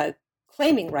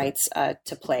claiming rights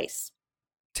to place.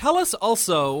 Tell us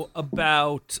also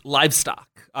about livestock.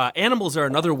 Animals are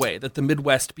another way that the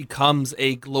Midwest becomes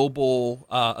a global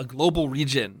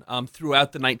region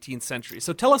throughout the 19th century.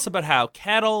 So tell us about how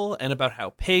cattle and about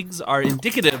how pigs are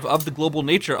indicative of the global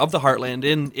nature of the heartland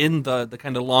in the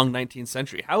kind of long 19th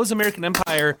century. How is American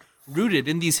empire rooted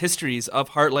in these histories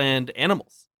of heartland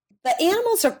animals? The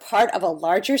animals are part of a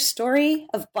larger story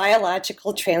of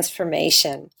biological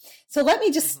transformation. So let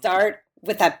me just start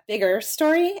with that bigger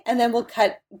story, and then we'll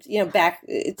cut back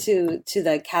to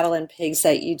the cattle and pigs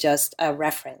that you just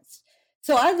referenced.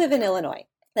 So I live in Illinois.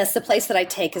 That's the place that I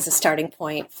take as a starting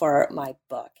point for my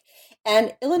book.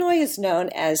 And Illinois is known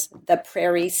as the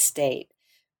Prairie State.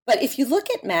 But if you look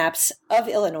at maps of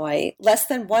Illinois, less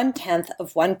than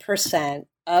 0.1%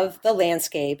 of the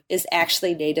landscape is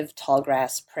actually native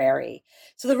tallgrass prairie.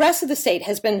 So the rest of the state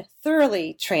has been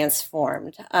thoroughly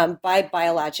transformed by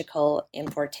biological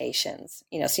importations.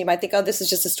 So you might think, oh, this is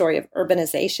just a story of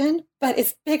urbanization, but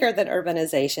it's bigger than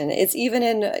urbanization. It's even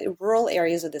in rural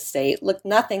areas of the state look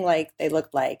nothing like they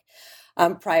looked like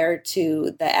prior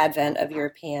to the advent of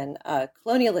European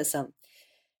colonialism.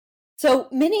 So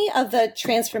many of the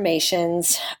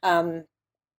transformations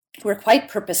were quite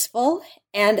purposeful,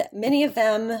 and many of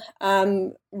them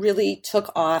really took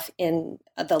off in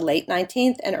the late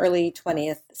 19th and early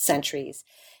 20th centuries.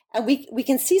 And we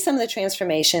can see some of the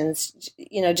transformations,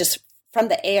 just from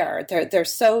the air. They're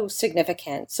so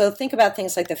significant. So think about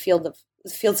things like the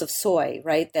fields of soy,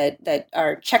 right, that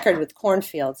are checkered with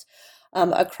cornfields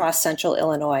across central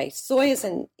Illinois. Soy is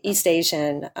an East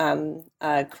Asian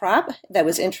crop that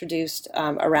was introduced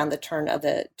around the turn of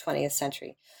the 20th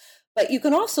century. But you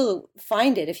can also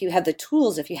find it, if you have the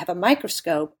tools, if you have a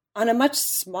microscope, on a much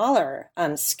smaller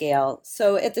scale.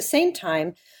 So at the same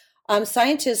time,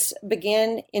 scientists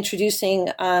began introducing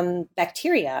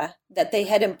bacteria that they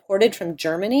had imported from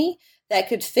Germany that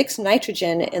could fix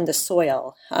nitrogen in the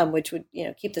soil, which would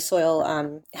keep the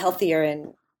soil healthier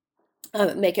and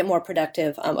make it more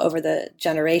productive over the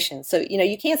generations. So,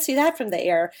 you can't see that from the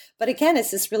air. But again,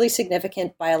 it's this really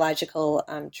significant biological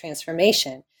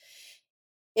transformation.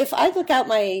 If I look out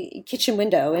my kitchen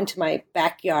window into my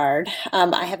backyard,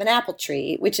 I have an apple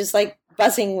tree, which is like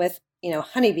buzzing with,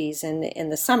 honeybees in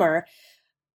the summer.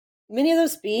 Many of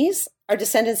those bees are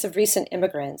descendants of recent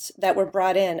immigrants that were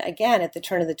brought in, again, at the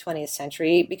turn of the 20th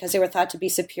century because they were thought to be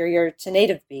superior to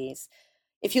native bees.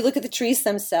 If you look at the trees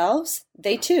themselves,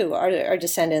 they too are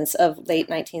descendants of late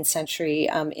 19th century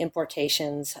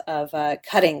importations of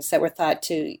cuttings that were thought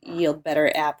to yield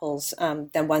better apples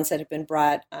than ones that had been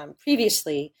brought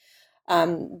previously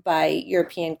by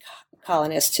European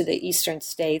colonists to the eastern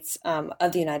states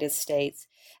of the United States.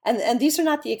 And these are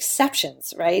not the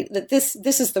exceptions, right? That this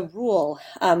is the rule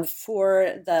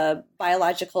for the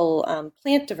biological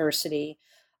plant diversity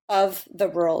of the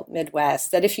rural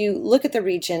Midwest, that if you look at the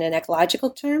region in ecological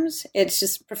terms, it's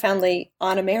just profoundly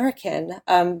un-American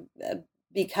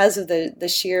because of the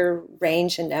sheer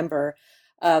range and number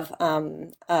of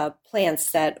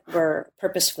plants that were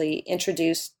purposefully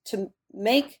introduced to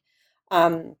make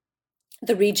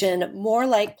the region more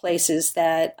like places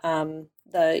that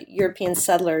the European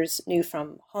settlers knew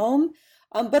from home,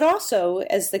 but also,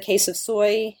 as the case of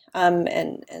soy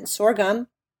and sorghum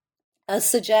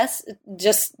suggests,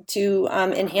 just to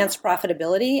enhance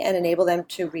profitability and enable them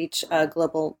to reach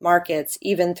global markets,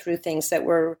 even through things that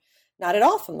were not at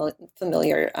all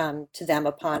familiar to them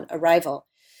upon arrival.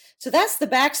 So that's the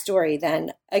backstory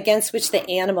then against which the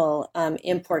animal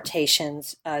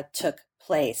importations took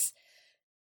place.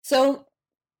 So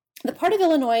the part of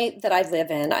Illinois that I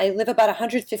live about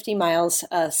 150 miles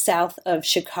south of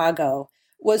Chicago,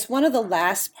 was one of the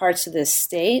last parts of this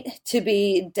state to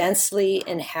be densely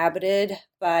inhabited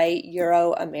by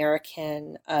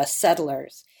Euro-American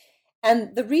settlers.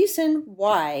 And the reason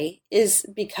why is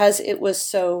because it was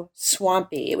so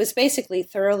swampy. It was basically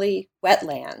thoroughly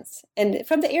wetlands. And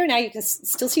from the air now, you can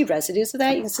still see residues of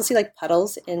that. You can still see like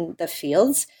puddles in the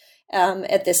fields.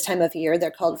 At this time of year,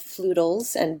 they're called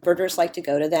fludels, and birders like to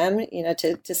go to them,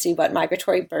 to see what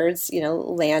migratory birds,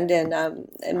 land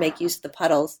and make use of the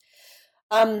puddles.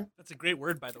 That's a great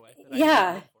word, by the way.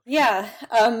 Yeah.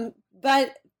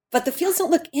 But the fields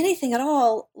don't look anything at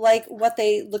all like what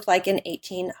they looked like in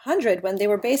 1800, when they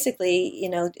were basically,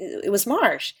 it was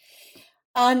marsh.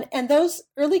 And those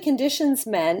early conditions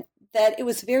meant that it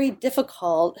was very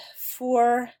difficult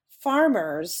for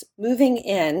farmers moving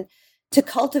in to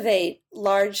cultivate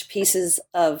large pieces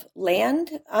of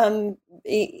land,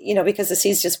 because the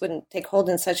seeds just wouldn't take hold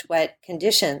in such wet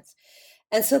conditions.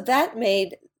 And so that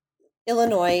made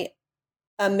Illinois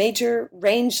a major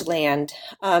rangeland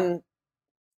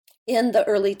in the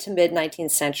early to mid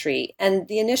 19th century. And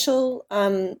the initial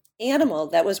animal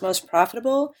that was most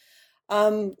profitable,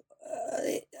 it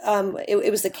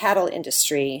was the cattle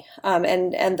industry,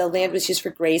 and the land was used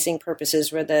for grazing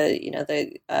purposes, where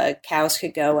the cows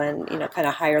could go and kind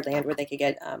of higher land where they could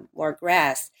get more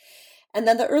grass. And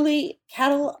then the early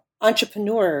cattle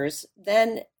entrepreneurs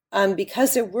then,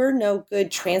 because there were no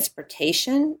good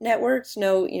transportation networks,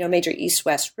 no major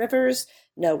east-west rivers,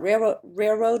 no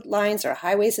railroad lines or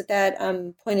highways at that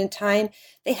point in time,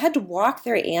 they had to walk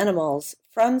their animals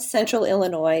from central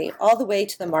Illinois all the way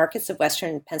to the markets of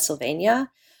western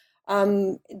Pennsylvania,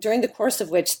 during the course of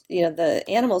which the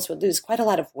animals would lose quite a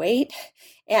lot of weight.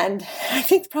 And I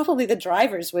think probably the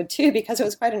drivers would too, because it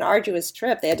was quite an arduous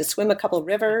trip. They had to swim a couple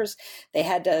rivers. They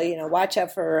had to watch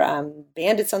out for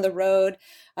bandits on the road.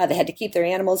 They had to keep their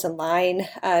animals in line.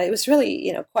 It was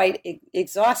really quite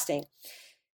exhausting.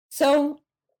 So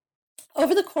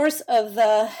over the course of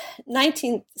the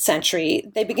 19th century,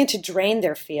 they began to drain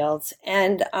their fields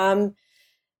and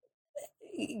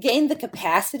gain the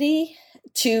capacity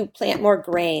to plant more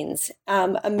grains,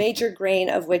 a major grain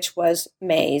of which was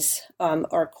maize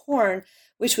or corn,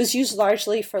 which was used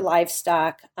largely for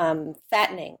livestock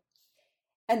fattening.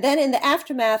 And then in the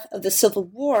aftermath of the Civil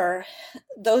War,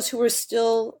 those who were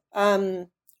still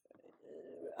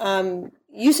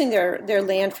using their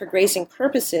land for grazing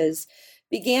purposes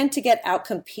began to get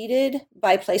outcompeted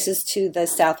by places to the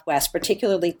southwest,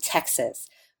 particularly Texas,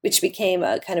 which became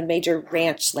a kind of major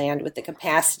ranch land with the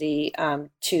capacity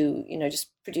to just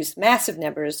produce massive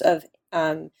numbers of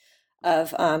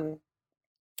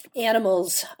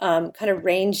animals, kind of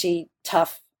rangy,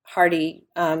 tough, hardy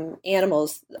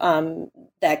animals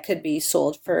that could be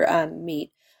sold for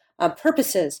meat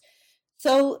purposes.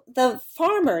 So the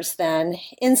farmers then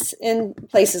in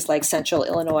places like central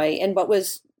Illinois, and what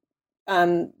was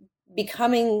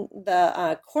becoming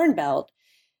the Corn Belt,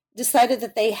 decided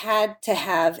that they had to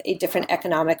have a different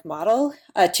economic model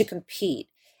to compete.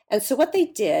 And so what they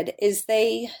did is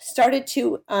they started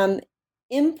to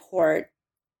import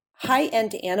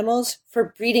high-end animals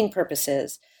for breeding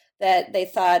purposes that they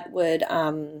thought would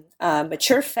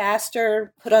mature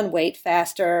faster, put on weight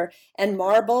faster, and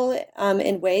marble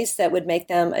in ways that would make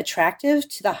them attractive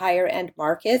to the higher-end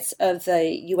markets of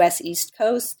the U.S. East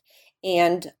Coast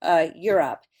and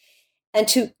Europe. And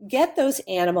to get those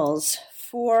animals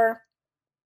for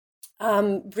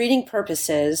breeding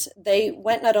purposes, they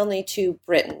went not only to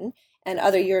Britain and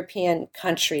other European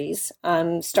countries,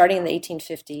 starting in the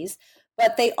 1850s,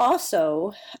 but they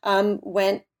also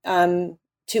went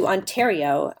to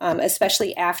Ontario,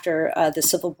 especially after the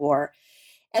Civil War.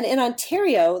 And in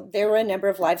Ontario, there were a number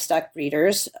of livestock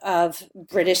breeders of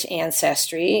British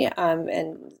ancestry,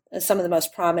 and some of the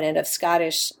most prominent of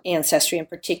Scottish ancestry in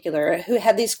particular, who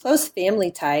had these close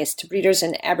family ties to breeders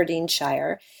in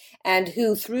Aberdeenshire, and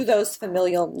who, through those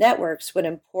familial networks, would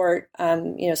import,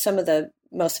 some of the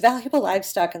most valuable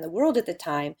livestock in the world at the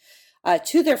time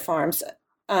to their farms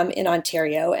in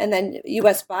Ontario, and then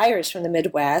U.S. buyers from the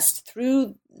Midwest,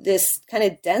 through this kind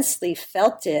of densely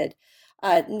felted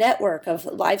network of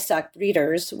livestock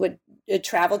breeders would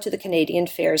travel to the Canadian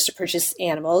fairs to purchase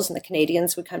animals, and the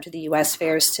Canadians would come to the U.S.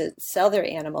 fairs to sell their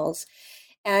animals.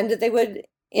 And they would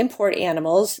import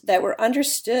animals that were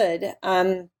understood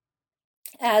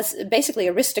as basically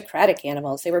aristocratic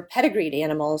animals. They were pedigreed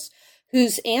animals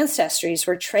whose ancestries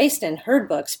were traced in herd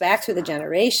books back through the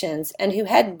generations and who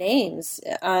had names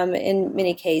in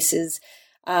many cases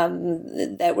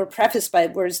that were prefaced by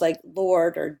words like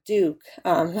Lord or Duke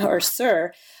or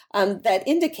Sir that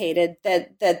indicated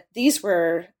that these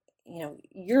were,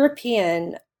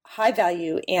 European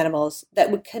high-value animals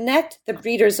that would connect the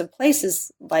breeders of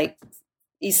places like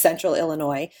East Central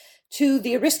Illinois to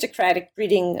the aristocratic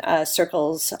breeding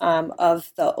circles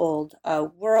of the old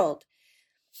world.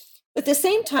 At the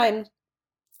same time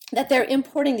that they're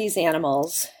importing these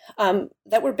animals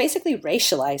that were basically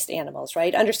racialized animals,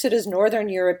 right? Understood as Northern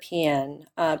European,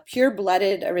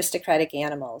 pure-blooded aristocratic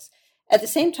animals. At the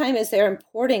same time as they're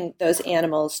importing those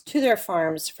animals to their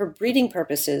farms for breeding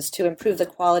purposes to improve the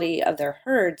quality of their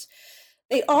herds,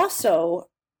 they also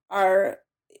are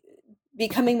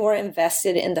becoming more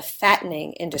invested in the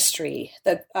fattening industry,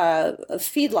 the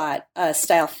feedlot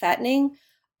style fattening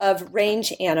of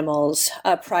range animals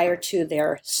prior to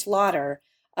their slaughter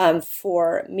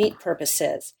for meat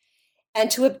purposes.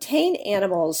 And to obtain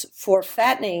animals for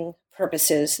fattening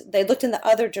purposes, they looked in the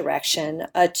other direction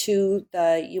to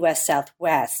the U.S.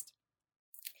 Southwest.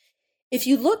 If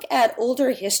you look at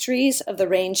older histories of the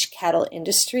range cattle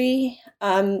industry,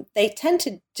 they tend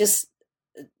to just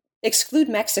exclude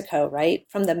Mexico, right,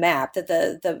 from the map. That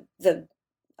the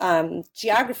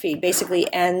geography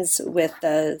basically ends with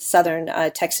the southern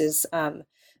Texas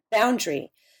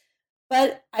boundary.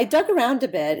 But I dug around a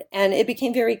bit, and it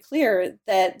became very clear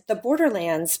that the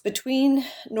borderlands between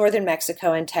northern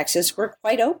Mexico and Texas were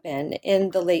quite open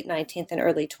in the late 19th and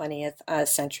early 20th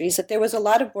centuries, that there was a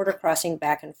lot of border crossing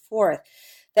back and forth,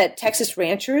 that Texas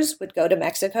ranchers would go to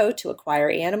Mexico to acquire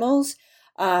animals.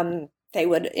 They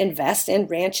would invest in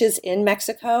ranches in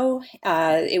Mexico.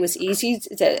 It was easy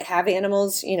to have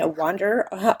animals, wander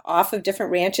off of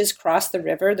different ranches, cross the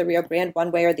river, the Rio Grande,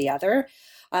 one way or the other.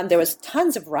 There was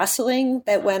tons of rustling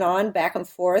that went on back and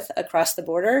forth across the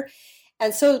border.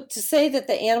 And so to say that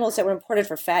the animals that were imported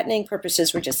for fattening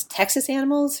purposes were just Texas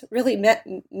animals really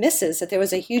misses that there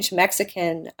was a huge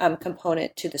Mexican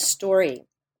component to the story.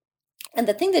 And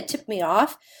the thing that tipped me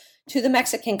off to the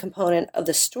Mexican component of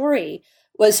the story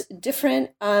was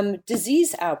different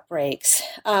disease outbreaks,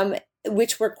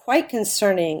 which were quite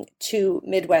concerning to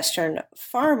Midwestern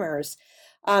farmers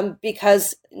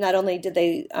because not only did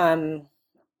they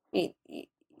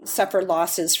suffer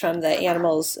losses from the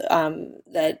animals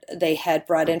that they had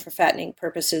brought in for fattening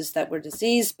purposes that were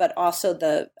diseased, but also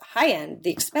the high-end,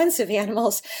 the expensive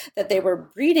animals that they were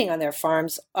breeding on their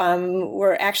farms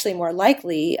were actually more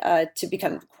likely to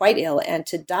become quite ill and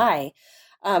to die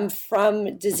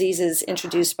from diseases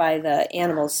introduced by the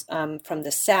animals from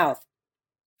the South.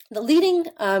 The leading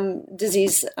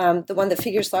disease, the one that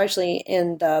figures largely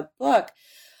in the book,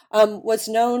 was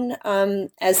known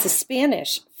as the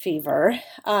Spanish fever,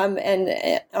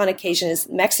 and on occasion is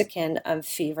Mexican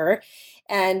fever.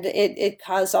 And it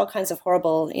caused all kinds of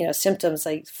horrible, symptoms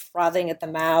like frothing at the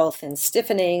mouth and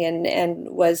stiffening,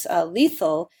 and was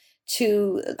lethal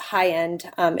to high-end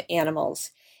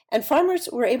animals. And farmers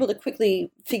were able to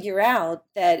quickly figure out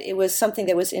that it was something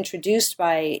that was introduced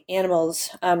by animals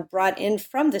brought in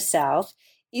from the South,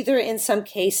 either in some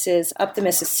cases up the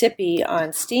Mississippi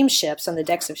on steamships, on the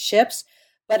decks of ships,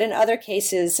 but in other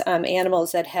cases,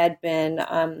 animals that had been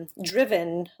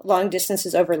driven long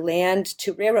distances over land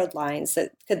to railroad lines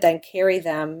that could then carry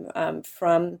them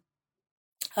from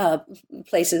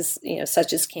places,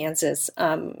 such as Kansas,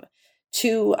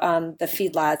 to the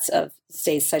feedlots of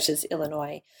states such as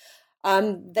Illinois.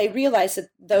 They realized that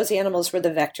those animals were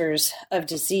the vectors of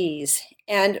disease.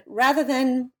 And rather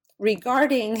than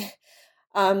regarding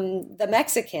the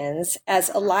Mexicans as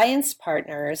alliance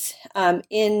partners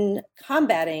in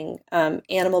combating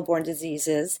animal-borne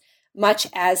diseases, much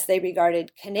as they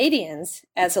regarded Canadians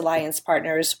as alliance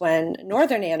partners when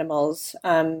northern animals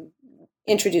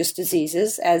introduced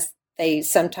diseases, as they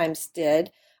sometimes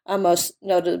did, most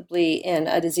notably in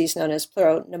a disease known as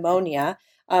pleuropneumonia,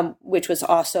 which was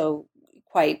also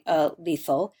quite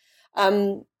lethal.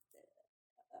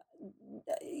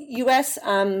 U.S.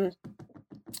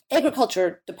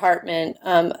 Agriculture Department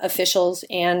officials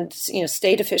and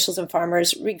state officials and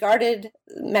farmers regarded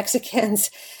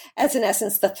Mexicans as, in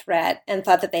essence, the threat, and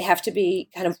thought that they have to be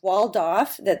kind of walled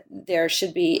off, that there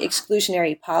should be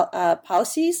exclusionary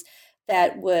policies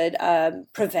that would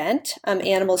prevent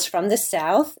animals from the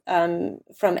south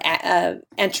from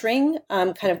entering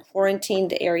kind of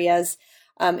quarantined areas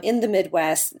in the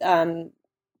Midwest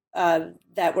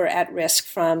that were at risk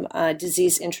from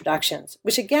disease introductions,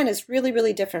 which again is really,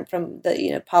 really different from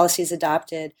the policies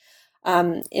adopted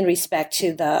in respect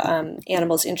to the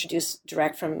animals introduced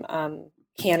direct from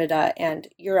Canada and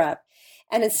Europe.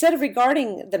 And instead of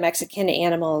regarding the Mexican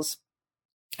animals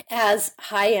as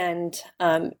high-end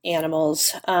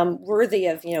animals worthy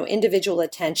of individual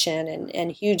attention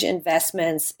and huge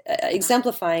investments,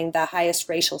 exemplifying the highest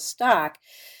racial stock,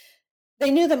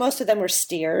 they knew that most of them were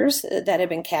steers that had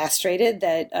been castrated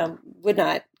that would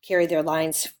not carry their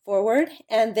lines forward,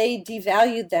 and they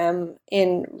devalued them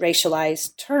in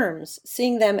racialized terms,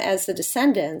 seeing them as the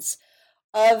descendants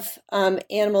of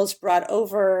animals brought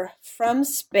over from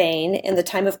Spain in the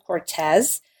time of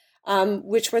Cortez,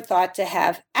 which were thought to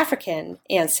have African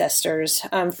ancestors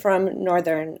from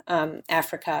northern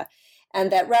Africa,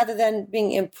 and that rather than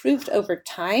being improved over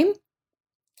time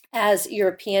as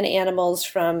European animals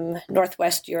from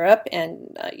Northwest Europe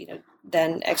and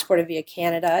then exported via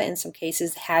Canada in some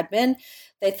cases had been,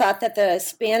 they thought that the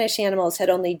Spanish animals had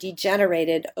only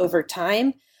degenerated over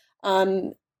time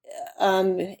in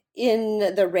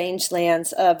the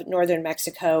rangelands of northern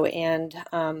Mexico and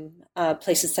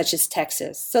places such as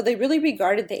Texas. So they really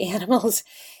regarded the animals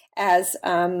as,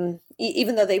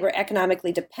 even though they were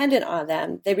economically dependent on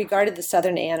them, they regarded the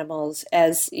southern animals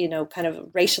as, kind of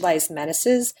racialized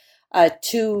menaces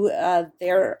to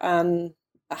their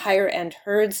higher end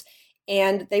herds.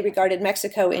 And they regarded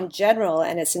Mexico in general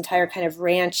and its entire kind of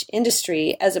ranch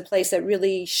industry as a place that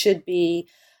really should be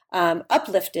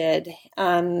uplifted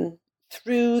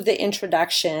through the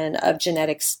introduction of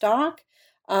genetic stock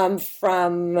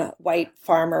from white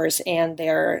farmers and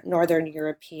their northern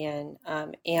European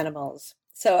animals.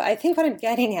 So I think what I'm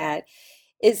getting at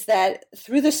is that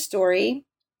through the story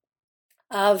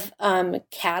of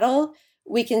cattle,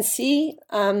 we can see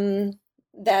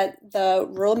that the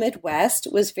rural Midwest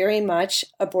was very much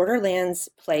a borderlands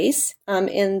place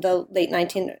in the late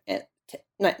 19th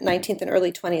and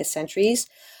early 20th centuries,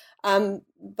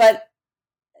 but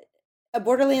a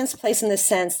borderlands place in the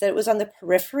sense that it was on the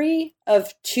periphery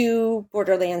of two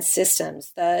borderland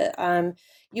systems, the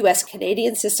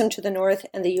U.S.-Canadian system to the north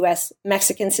and the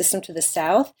U.S.-Mexican system to the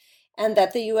south, and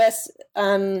that the U.S.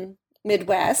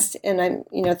 Midwest, and I'm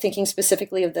thinking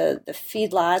specifically of the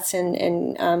feedlots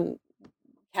and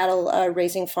cattle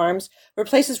raising farms, were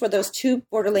places where those two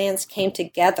borderlands came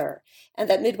together, and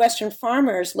that Midwestern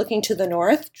farmers looking to the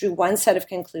north drew one set of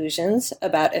conclusions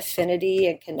about affinity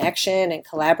and connection and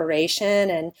collaboration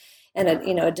and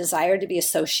a desire to be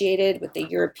associated with the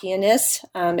Europeanness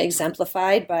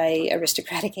exemplified by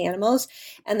aristocratic animals.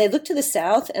 And they looked to the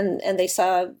south and they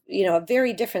saw a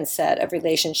very different set of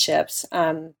relationships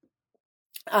that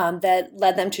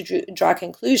led them to draw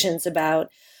conclusions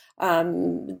about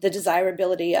the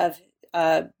desirability of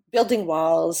building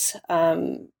walls,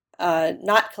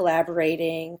 not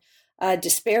collaborating,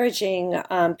 disparaging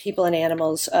people and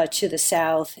animals to the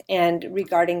south, and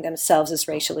regarding themselves as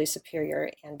racially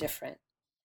superior and different.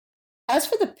 As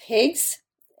for the pigs,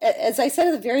 as I said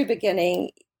at the very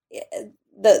beginning,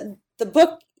 the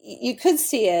book, you could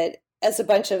see it as a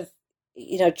bunch of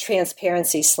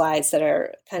transparency slides that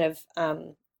are kind of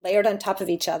layered on top of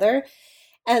each other.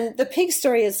 And the pig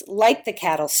story is like the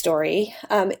cattle story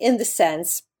in the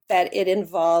sense that it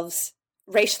involves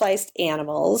racialized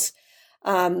animals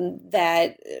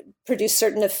that produce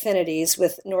certain affinities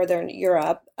with Northern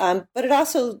Europe, but it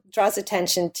also draws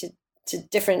attention to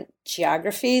different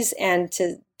geographies and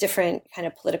to different kind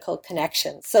of political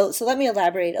connections. So let me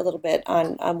elaborate a little bit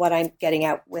on what I'm getting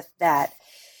at with that.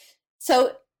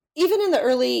 So even in the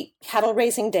early cattle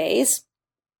raising days,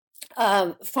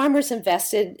 farmers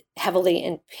invested heavily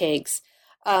in pigs,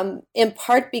 in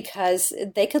part because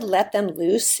they could let them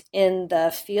loose in the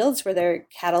fields where their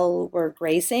cattle were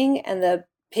grazing, and the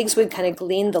pigs would kind of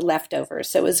glean the leftovers.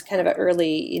 So it was kind of an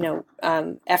early,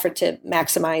 effort to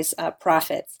maximize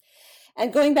profits.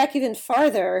 And going back even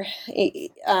farther,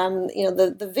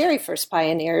 the very first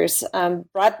pioneers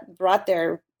brought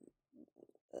their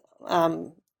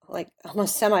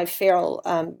almost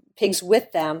semi-feral pigs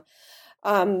with them,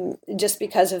 just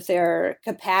because of their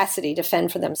capacity to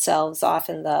fend for themselves off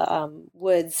in the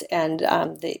woods and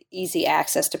the easy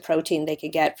access to protein they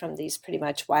could get from these pretty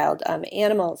much wild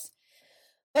animals.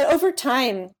 But over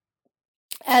time,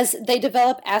 as they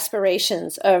develop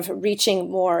aspirations of reaching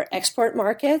more export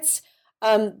markets,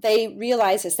 they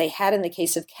realize, as they had in the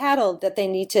case of cattle, that they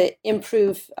need to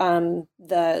improve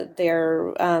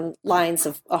their lines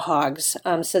of hogs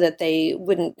so that they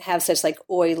wouldn't have such like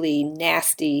oily,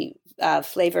 nasty,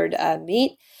 flavored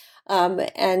meat,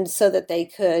 and so that they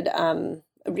could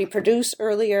reproduce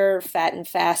earlier, fatten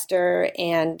faster,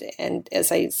 and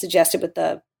as I suggested with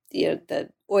the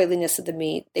oiliness of the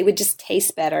meat, they would just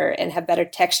taste better and have better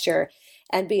texture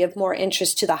and be of more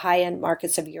interest to the high-end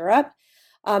markets of Europe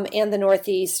and the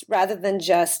Northeast, rather than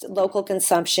just local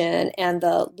consumption and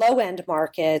the low-end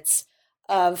markets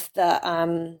of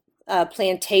the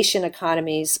plantation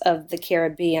economies of the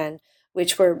Caribbean,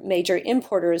 which were major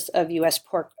importers of U.S.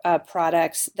 pork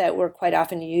products that were quite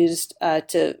often used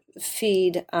to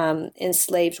feed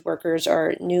enslaved workers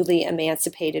or newly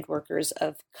emancipated workers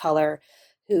of color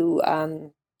who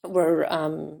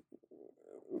were,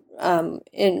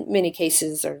 in many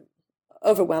cases, or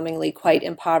overwhelmingly quite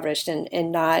impoverished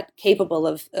and not capable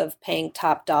of paying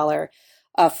top dollar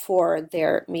for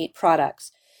their meat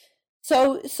products.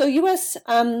 So U.S.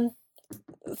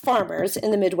 farmers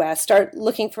in the Midwest start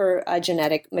looking for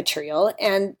genetic material.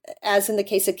 And as in the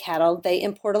case of cattle, they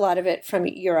import a lot of it from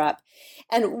Europe.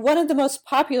 And one of the most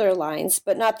popular lines,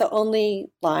 but not the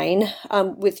only line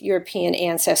with European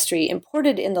ancestry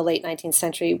imported in the late 19th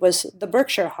century, was the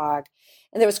Berkshire hog.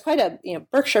 And there was quite a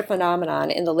Berkshire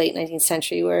phenomenon in the late 19th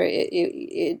century where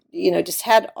it just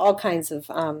had all kinds of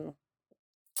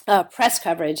press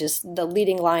coverage as the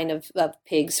leading line of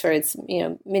pigs for its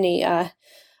many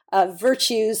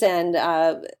virtues, and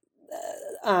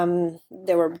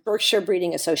there were Berkshire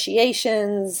breeding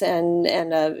associations and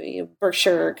a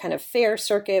Berkshire kind of fair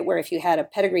circuit where if you had a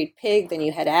pedigreed pig, then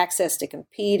you had access to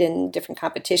compete in different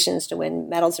competitions to win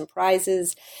medals and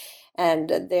prizes.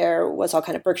 And there was all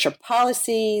kind of Berkshire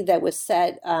policy that was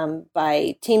set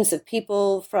by teams of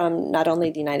people from not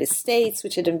only the United States,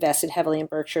 which had invested heavily in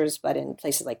Berkshires, but in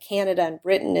places like Canada and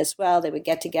Britain as well. They would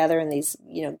get together in these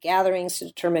gatherings to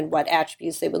determine what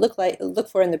attributes they would look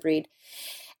for in the breed.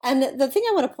 And the thing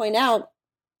I want to point out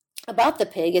about the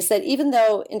pig is that even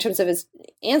though, in terms of its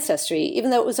ancestry,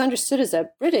 even though it was understood as a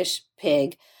British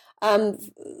pig,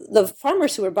 the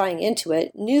farmers who were buying into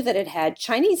it knew that it had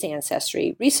Chinese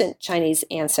ancestry, recent Chinese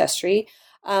ancestry,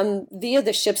 via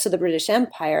the ships of the British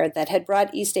Empire that had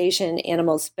brought East Asian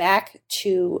animals back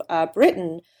to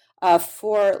Britain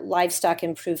for livestock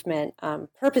improvement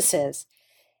purposes.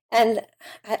 And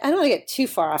I don't want to get too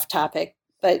far off topic,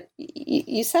 but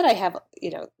you said I have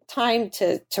time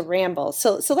to ramble.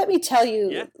 So let me tell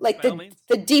you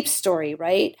the deep story,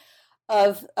 right?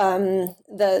 Of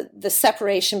the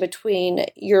separation between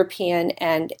European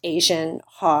and Asian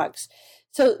hogs.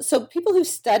 So people who've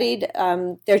studied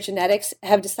their genetics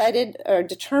have decided or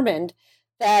determined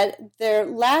that their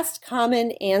last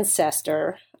common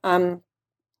ancestor prior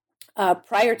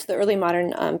to the early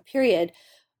modern period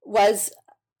was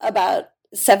about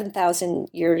 7,000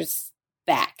 years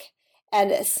back.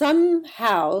 And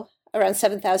somehow, around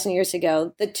 7,000 years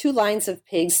ago, the two lines of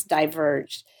pigs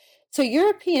diverged. So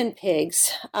European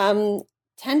pigs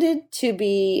tended to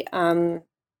be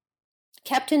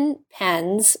kept in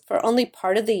pens for only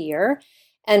part of the year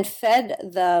and fed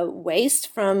the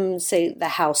waste from, say, the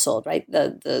household, right?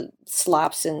 The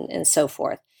slops and so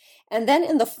forth. And then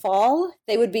in the fall,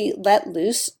 they would be let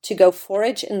loose to go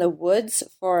forage in the woods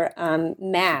for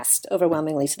mast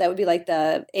overwhelmingly. So that would be like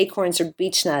the acorns or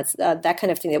beech nuts, that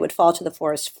kind of thing that would fall to the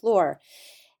forest floor.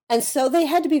 And so they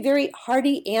had to be very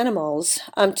hardy animals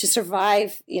to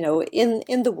survive,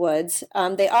 in the woods.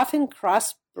 They often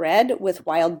crossbred with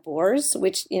wild boars,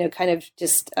 which, kind of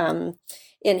just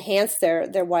enhanced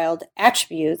their wild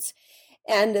attributes.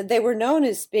 And they were known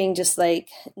as being just like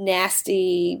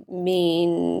nasty,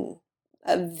 mean,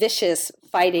 vicious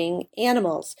fighting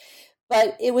animals.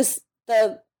 But it was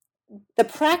the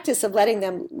practice of letting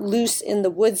them loose in the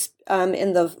woods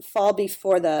in the fall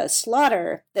before the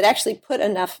slaughter that actually put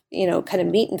enough, kind of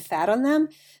meat and fat on them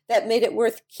that made it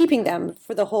worth keeping them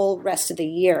for the whole rest of the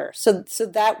year. So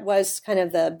that was kind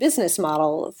of the business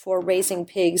model for raising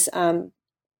pigs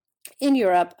in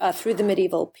Europe through the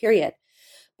medieval period.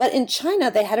 But in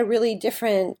China, they had a really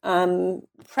different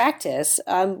practice,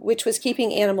 which was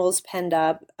keeping animals penned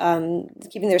up,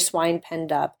 keeping their swine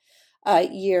penned up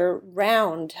year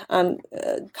round,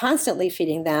 constantly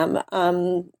feeding them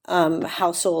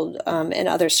household and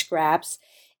other scraps,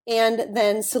 and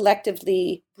then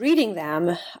selectively breeding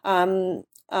them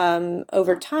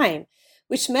over time,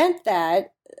 which meant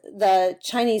that the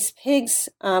Chinese pigs,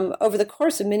 over the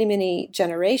course of many, many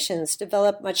generations,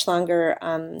 developed much longer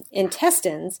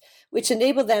intestines, which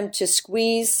enabled them to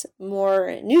squeeze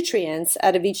more nutrients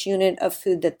out of each unit of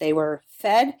food that they were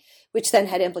fed, which then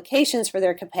had implications for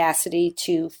their capacity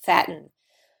to fatten.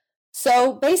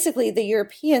 So basically, the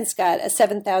Europeans got a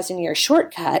 7,000-year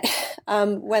shortcut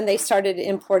when they started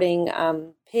importing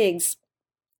pigs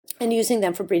and using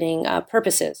them for breeding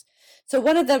purposes. So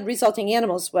one of the resulting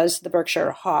animals was the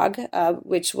Berkshire hog,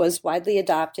 which was widely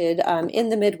adopted in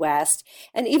the Midwest.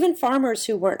 And even farmers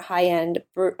who weren't high-end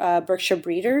Berkshire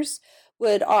breeders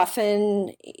would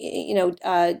often,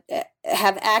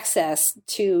 have access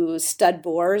to stud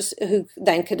boars who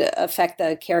then could affect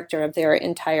the character of their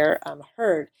entire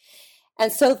herd.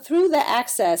 And so through the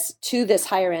access to this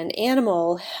higher end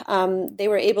animal, they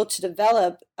were able to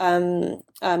develop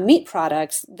meat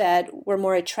products that were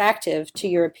more attractive to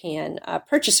European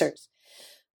purchasers.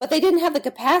 But they didn't have the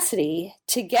capacity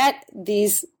to get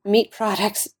these meat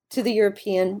products to the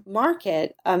European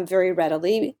market very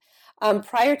readily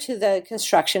prior to the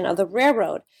construction of the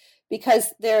railroad,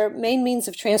 because their main means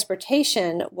of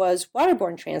transportation was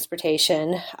waterborne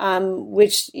transportation,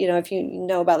 which, if you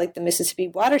know about like the Mississippi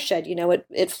watershed,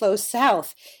 it flows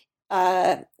south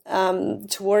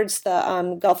towards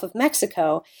the Gulf of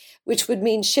Mexico, which would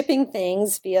mean shipping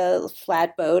things via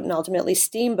flatboat and ultimately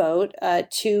steamboat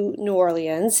to New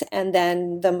Orleans. And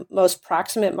then the most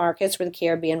proximate markets were the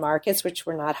Caribbean markets, which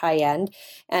were not high end.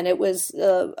 And it was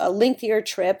a lengthier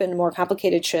trip and more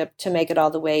complicated trip to make it all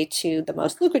the way to the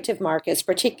most lucrative markets,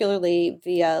 particularly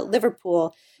via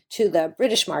Liverpool to the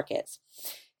British markets.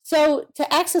 So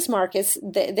to access markets,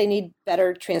 they need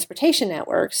better transportation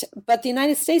networks. But the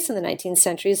United States in the 19th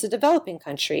century is a developing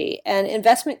country, and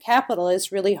investment capital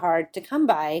is really hard to come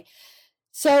by.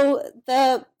 So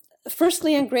the first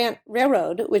land grant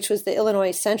railroad, which was the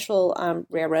Illinois Central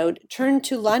Railroad, turned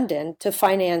to London to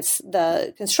finance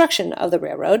the construction of the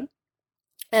railroad.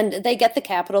 And they get the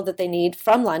capital that they need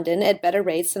from London at better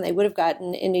rates than they would have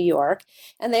gotten in New York.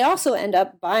 And they also end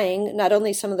up buying not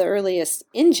only some of the earliest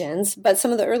engines, but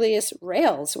some of the earliest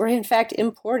rails were in fact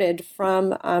imported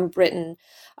from Britain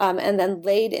and then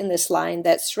laid in this line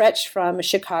that stretched from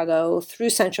Chicago through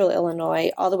central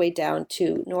Illinois all the way down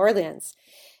to New Orleans.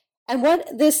 And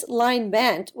what this line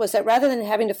meant was that rather than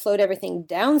having to float everything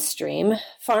downstream,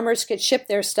 farmers could ship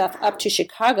their stuff up to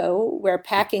Chicago, where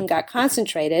packing got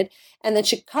concentrated. And then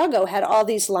Chicago had all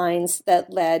these lines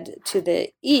that led to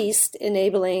the east,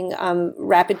 enabling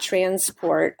rapid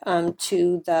transport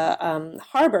to the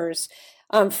harbors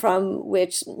from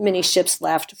which many ships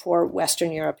left for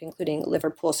Western Europe, including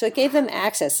Liverpool. So it gave them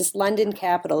access, this London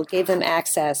capital gave them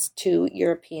access to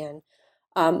European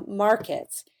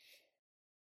markets.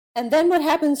 And then what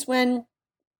happens when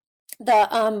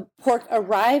the pork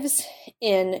arrives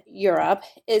in Europe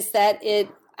is that it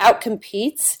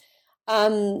outcompetes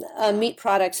meat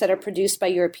products that are produced by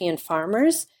European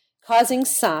farmers, causing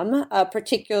some,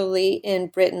 particularly in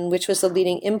Britain, which was the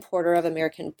leading importer of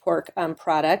American pork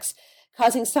products,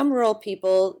 causing some rural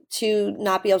people to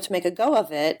not be able to make a go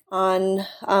of it on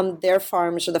their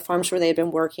farms or the farms where they've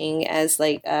been working as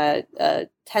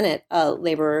tenant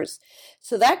laborers.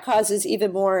 So that causes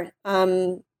even more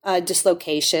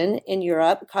dislocation in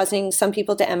Europe, causing some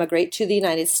people to emigrate to the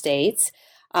United States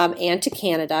and to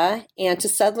Canada and to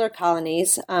settler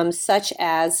colonies such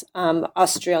as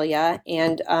Australia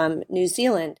and New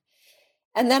Zealand.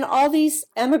 And then all these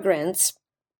immigrants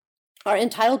are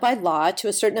entitled by law to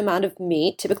a certain amount of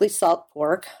meat, typically salt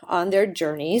pork, on their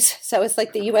journeys. So it's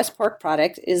like the U.S. pork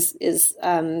product is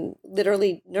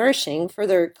literally nourishing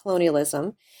further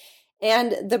colonialism.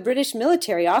 And the British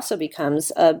military also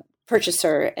becomes a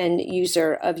purchaser and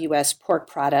user of U.S. pork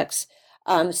products,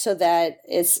 so that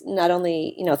it's not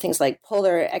only things like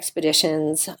polar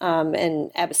expeditions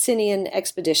and Abyssinian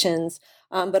expeditions,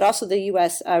 but also the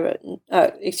U.S.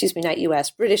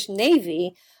 British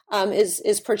Navy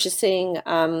is purchasing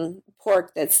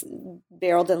pork that's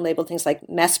barreled and labeled things like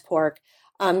mess pork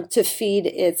to feed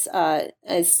its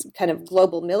kind of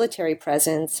global military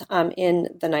presence in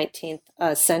the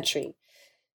 19th century.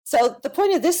 So the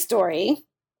point of this story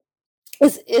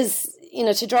is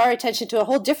to draw our attention to a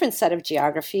whole different set of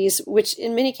geographies, which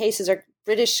in many cases are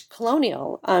British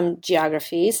colonial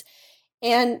geographies,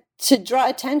 and to draw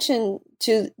attention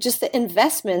to just the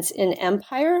investments in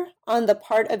empire on the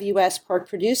part of U.S. pork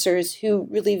producers who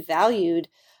really valued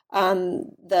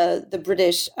the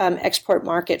British export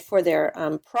market for their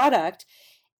product,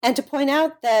 and to point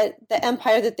out that the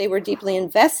empire that they were deeply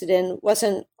invested in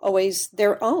wasn't always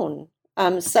their own.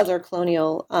 settler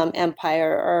colonial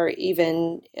empire, or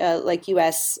even like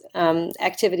U.S.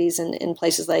 Activities in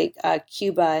places like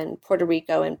Cuba and Puerto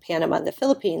Rico and Panama and the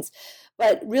Philippines,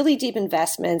 but really deep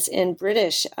investments in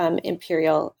British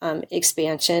imperial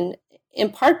expansion,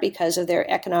 in part because of their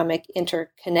economic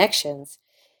interconnections.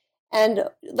 And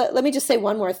let me just say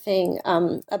one more thing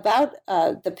about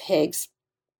the pigs,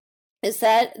 is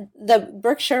that the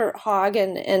Berkshire hog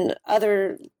and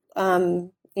other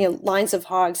lines of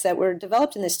hogs that were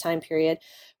developed in this time period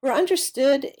were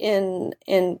understood in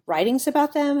writings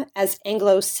about them as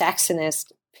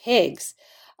Anglo-Saxonist pigs.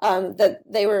 That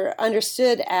they were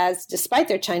understood as, despite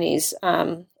their Chinese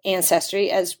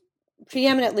ancestry, as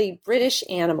preeminently British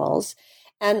animals.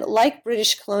 And like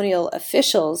British colonial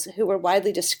officials who were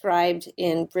widely described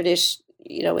in British,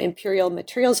 imperial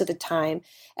materials at the time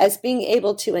as being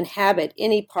able to inhabit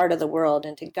any part of the world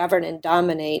and to govern and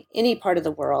dominate any part of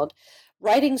the world,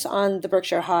 writings on the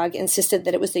Berkshire hog insisted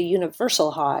that it was the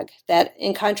universal hog, that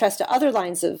in contrast to other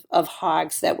lines of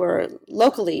hogs that were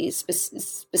locally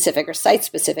specific or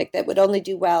site-specific that would only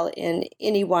do well in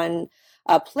any one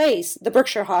place, the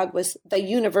Berkshire hog was the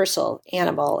universal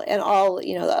animal, and all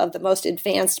of the most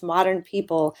advanced modern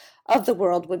people of the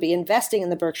world would be investing in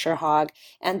the Berkshire hog,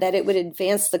 and that it would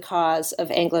advance the cause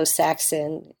of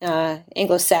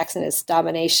Anglo-Saxonist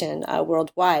domination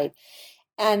worldwide.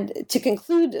 And to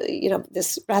conclude,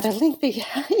 this rather lengthy,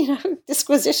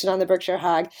 disquisition on the Berkshire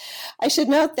hog, I should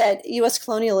note that U.S.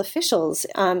 colonial officials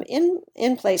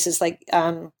in places like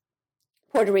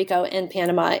Puerto Rico and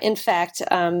Panama, in fact,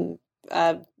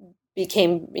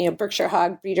 became Berkshire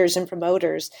hog breeders and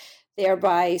promoters,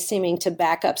 thereby seeming to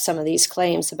back up some of these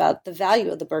claims about the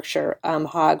value of the Berkshire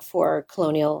hog for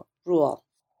colonial rule.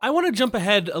 I want to jump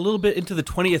ahead a little bit into the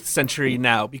 20th century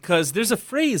now, because there's a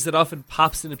phrase that often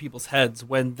pops into people's heads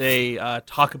when they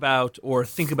talk about or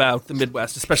think about the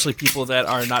Midwest, especially people that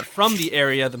are not from the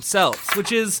area themselves,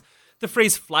 which is the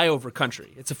phrase flyover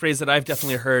country. It's a phrase that I've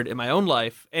definitely heard in my own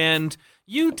life, and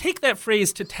you take that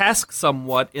phrase to task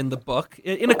somewhat in the book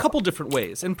in a couple different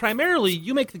ways. And primarily,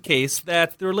 you make the case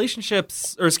that the region's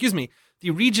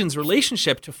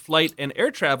relationship to flight and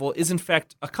air travel is in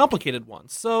fact a complicated one.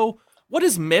 So what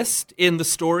is missed in the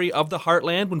story of the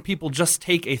Heartland when people just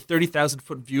take a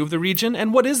 30,000-foot view of the region,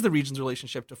 and what is the region's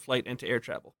relationship to flight and to air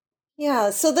travel? Yeah,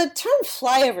 so the term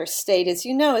flyover state, as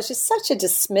you know, is just such a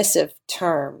dismissive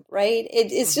term, right?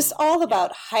 It's just all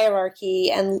about hierarchy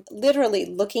and literally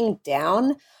looking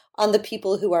down on the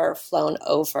people who are flown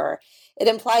over. It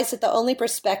implies that the only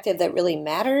perspective that really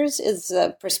matters is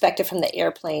the perspective from the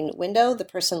airplane window, the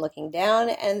person looking down,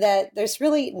 and that there's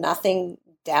really nothing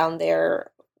down there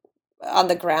on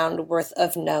the ground worth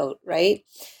of note, right?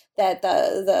 That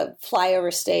the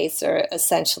flyover states are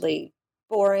essentially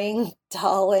boring,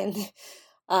 dull, and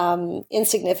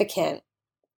insignificant.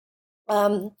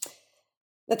 That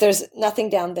there's nothing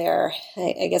down there,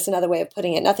 I guess another way of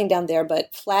putting it, nothing down there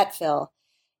but Flatville.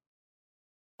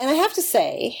 And I have to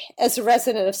say, as a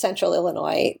resident of central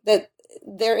Illinois, that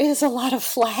there is a lot of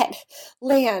flat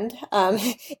land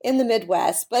in the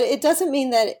Midwest, but it doesn't mean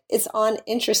that it's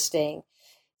uninteresting.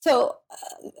 So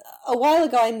a while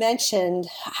ago, I mentioned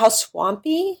how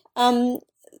swampy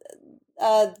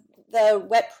the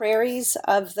wet prairies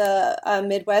of the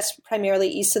Midwest, primarily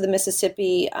east of the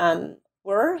Mississippi,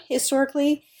 were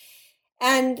historically.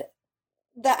 And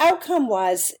the outcome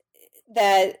was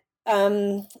that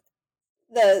the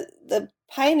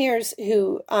pioneers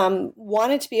who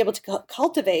wanted to be able to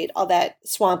cultivate all that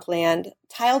swampland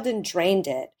tiled and drained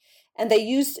it. And they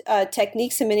used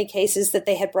techniques in many cases that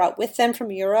they had brought with them from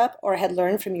Europe or had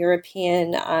learned from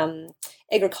European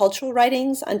agricultural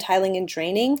writings on tiling and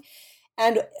draining.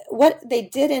 And what they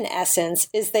did in essence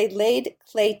is they laid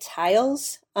clay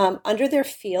tiles under their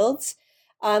fields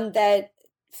that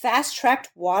fast-tracked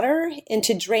water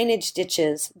into drainage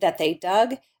ditches that they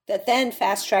dug, that then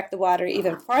fast-tracked the water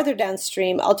even farther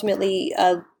downstream, ultimately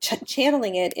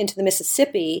channeling it into the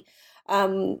Mississippi,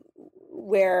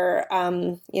 where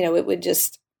it would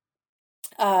just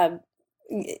channel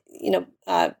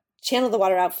the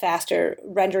water out faster,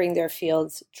 rendering their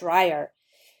fields drier.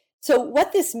 So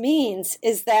what this means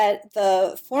is that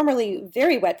the formerly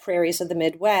very wet prairies of the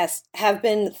Midwest have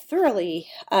been thoroughly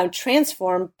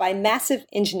transformed by massive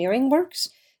engineering works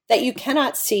that you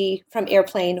cannot see from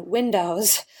airplane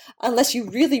windows unless you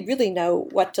really, really know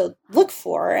what to look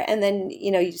for. And then,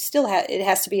 you still have, it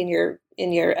has to be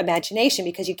in your imagination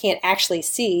because you can't actually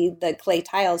see the clay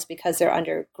tiles because they're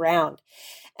underground.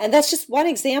 And that's just one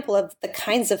example of the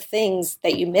kinds of things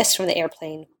that you miss from the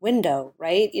airplane window,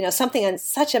 right? Something on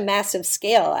such a massive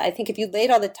scale. I think if you laid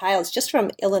all the tiles just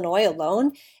from Illinois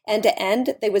alone, end to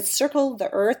end, they would circle the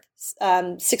Earth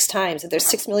 6 times. There's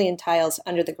 6 million tiles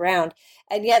under the ground.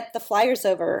 And yet the flyers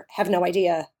over have no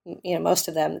idea, most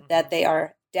of them, that they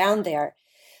are down there.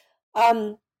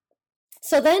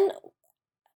 So then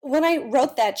when I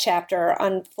wrote that chapter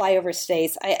on flyover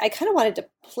states, I kind of wanted to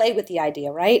play with the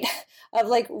idea, right, of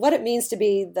like what it means to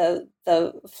be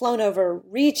the flown over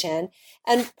region.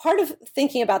 And part of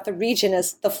thinking about the region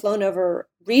as the flown over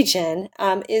region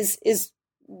is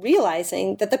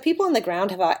realizing that the people on the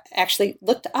ground have actually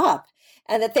looked up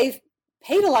and that they've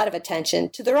paid a lot of attention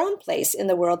to their own place in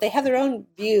the world. They have their own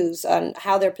views on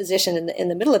how they're positioned in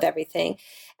the middle of everything,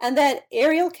 and that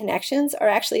aerial connections are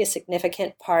actually a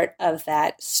significant part of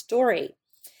that story.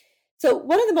 So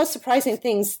one of the most surprising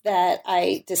things that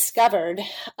I discovered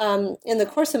in the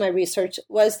course of my research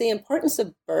was the importance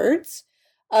of birds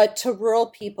to rural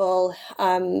people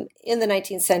in the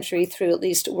 19th century through at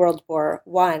least World War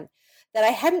I. That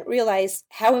I hadn't realized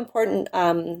how important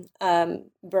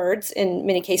birds, in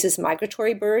many cases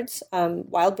migratory birds,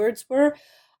 wild birds were,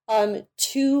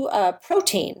 to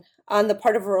protein on the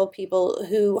part of rural people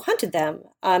who hunted them,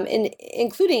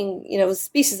 including,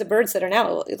 species of birds that are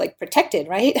now like protected,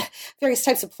 right? Various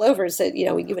types of plovers that,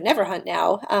 you would never hunt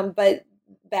now, but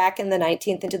back in the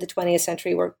 19th into the 20th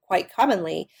century were quite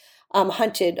commonly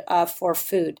hunted for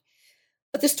food.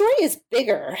 But the story is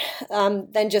bigger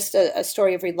than just a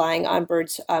story of relying on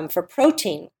birds for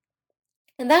protein.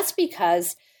 And that's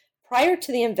because prior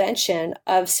to the invention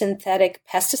of synthetic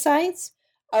pesticides,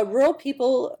 rural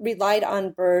people relied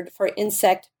on bird for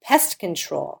insect pest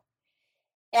control.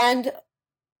 And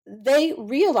they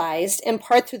realized, in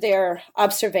part through their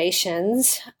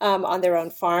observations on their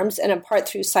own farms and in part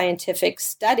through scientific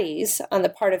studies on the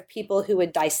part of people who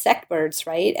would dissect birds,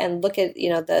 right, and look at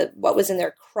what was in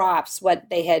their crops, what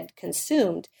they had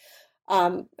consumed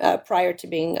prior to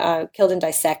being killed and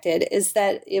dissected, is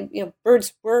that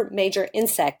birds were major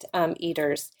insect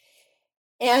eaters.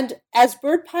 And as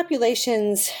bird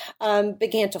populations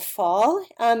began to fall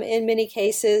in many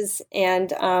cases and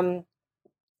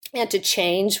to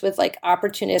change with like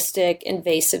opportunistic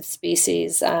invasive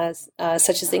species such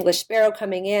as the English sparrow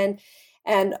coming in,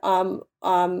 and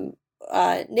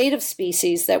native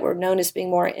species that were known as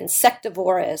being more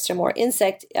insectivorous or more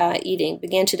insect eating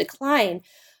began to decline,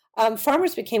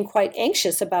 farmers became quite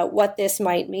anxious about what this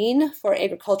might mean for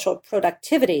agricultural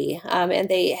productivity. And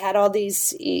they had all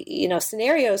these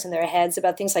scenarios in their heads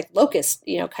about things like locust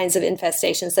kinds of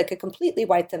infestations that could completely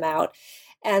wipe them out.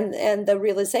 And the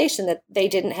realization that they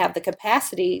didn't have the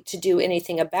capacity to do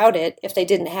anything about it if they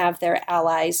didn't have their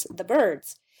allies, the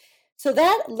birds. So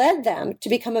that led them to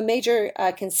become a major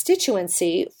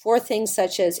constituency for things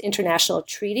such as international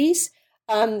treaties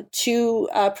to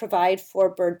provide for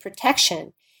bird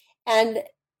protection. And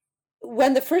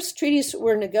when the first treaties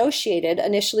were negotiated,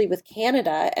 initially with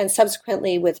Canada and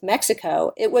subsequently with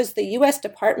Mexico, it was the U.S.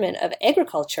 Department of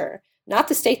Agriculture, not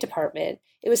the State Department.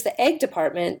 It was the Ag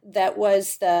Department that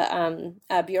was the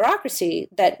bureaucracy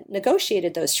that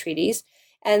negotiated those treaties.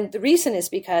 And the reason is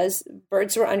because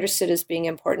birds were understood as being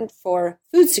important for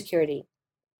food security.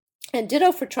 And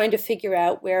ditto for trying to figure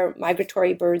out where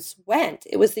migratory birds went.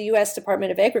 It was the U.S.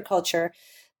 Department of Agriculture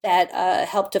that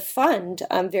helped to fund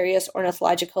various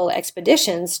ornithological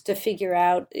expeditions to figure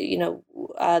out, the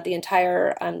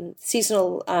entire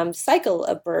seasonal cycle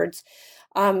of birds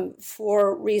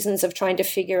for reasons of trying to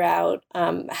figure out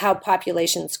how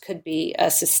populations could be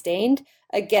sustained,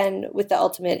 again, with the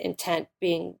ultimate intent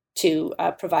being to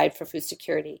provide for food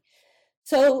security.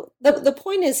 So the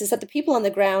point is that the people on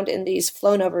the ground in these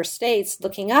flown over states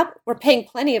looking up were paying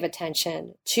plenty of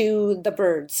attention to the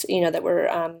birds, that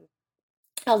were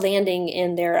landing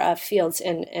in their fields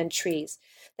and trees.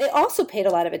 They also paid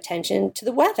a lot of attention to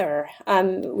the weather,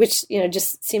 which,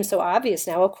 just seems so obvious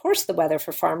now. Of course, the weather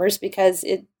for farmers, because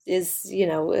it is,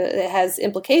 it has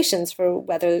implications for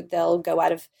whether they'll go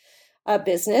out of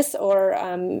business or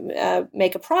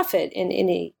make a profit in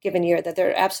any given year, that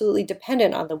they're absolutely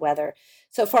dependent on the weather.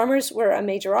 So farmers were a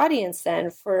major audience then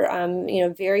for,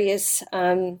 various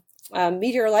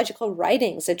meteorological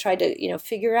writings that tried to,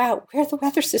 figure out where the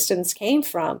weather systems came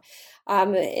from.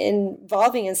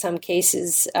 Involving in some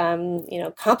cases,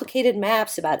 complicated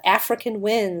maps about African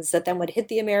winds that then would hit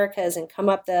the Americas and come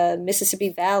up the Mississippi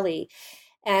Valley.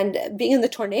 And being in the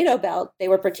tornado belt, they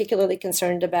were particularly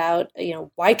concerned about,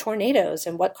 why tornadoes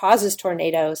and what causes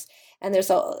tornadoes. And there's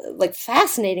a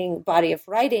fascinating body of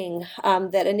writing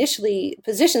that initially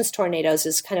positions tornadoes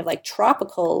as kind of like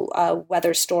tropical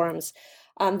weather storms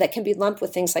that can be lumped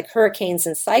with things like hurricanes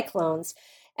and cyclones.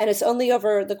 And it's only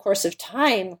over the course of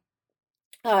time,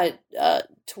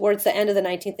 towards the end of the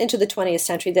 19th into the 20th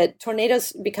century, that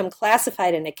tornadoes become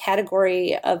classified in a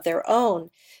category of their own,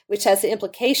 which has the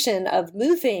implication of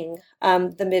moving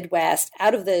the Midwest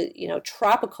out of the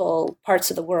tropical parts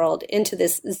of the world into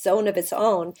this zone of its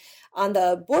own on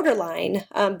the borderline,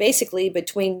 basically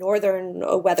between northern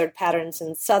weathered patterns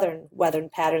and southern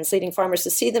weathered patterns, leading farmers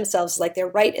to see themselves like they're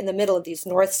right in the middle of these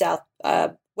north-south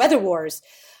weather wars.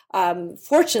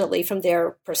 Fortunately, from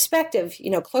their perspective,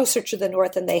 closer to the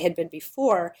north than they had been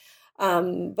before,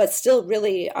 but still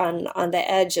really on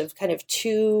the edge of kind of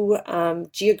two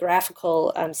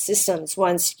geographical systems,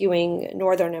 one skewing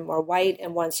northern and more white,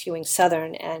 and one skewing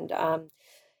southern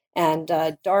and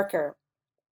darker.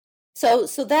 So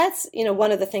that's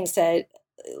one of the things that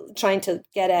trying to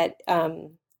get at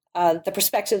the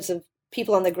perspectives of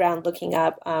people on the ground looking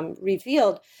up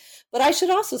revealed. But I should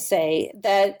also say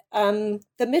that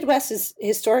the Midwest has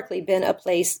historically been a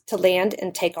place to land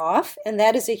and take off, and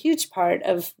that is a huge part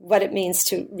of what it means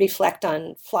to reflect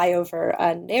on flyover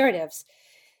narratives.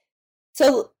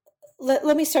 So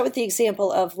let me start with the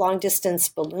example of long-distance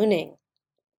ballooning.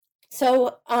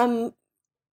 So the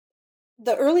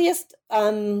earliest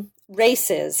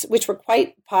races, which were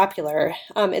quite popular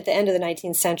at the end of the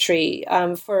 19th century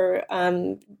for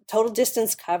total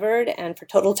distance covered and for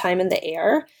total time in the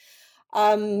air,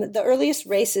 the earliest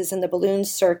races in the balloon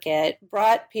circuit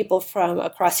brought people from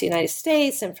across the United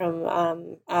States and from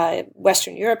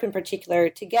Western Europe in particular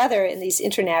together in these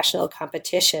international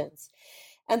competitions.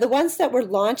 And the ones that were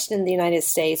launched in the United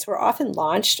States were often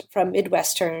launched from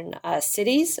Midwestern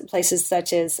cities, places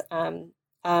such as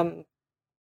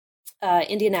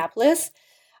Indianapolis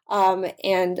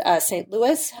and St.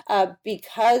 Louis,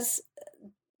 because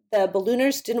the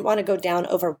ballooners didn't want to go down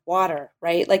over water,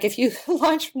 right? Like if you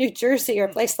launch from New Jersey or a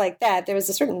place like that, there was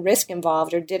a certain risk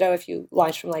involved, or ditto if you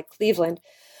launched from like Cleveland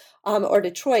or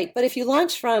Detroit. But if you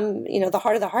launched from, the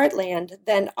heart of the heartland,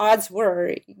 then odds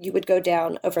were you would go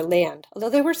down over land. Although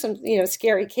there were some,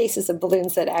 scary cases of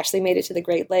balloons that actually made it to the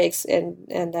Great Lakes and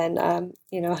then,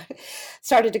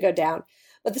 started to go down.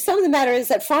 But the sum of the matter is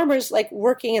that farmers, like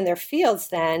working in their fields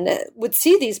then, would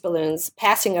see these balloons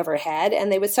passing overhead,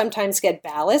 and they would sometimes get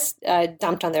ballast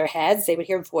dumped on their heads. They would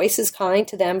hear voices calling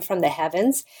to them from the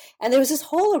heavens. And there was this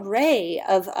whole array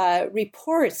of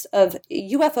reports of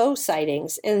UFO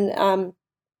sightings in the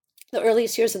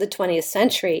earliest years of the 20th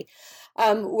century,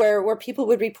 where people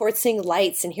would report seeing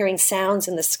lights and hearing sounds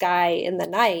in the sky in the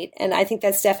night. And I think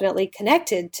that's definitely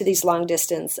connected to these long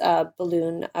distance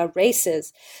balloon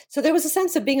races. So there was a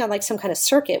sense of being on like some kind of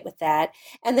circuit with that.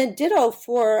 And then ditto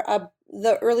for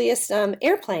the earliest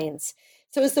airplanes.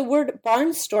 So as the word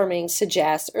barnstorming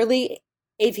suggests, early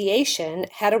aviation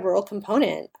had a rural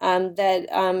component that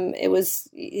it was,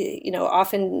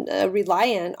 often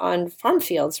reliant on farm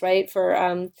fields, right,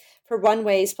 for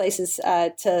runways, places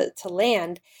to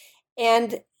land.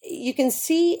 And you can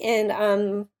see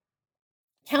in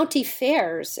county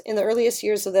fairs in the earliest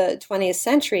years of the 20th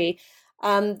century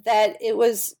that it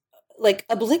was like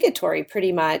obligatory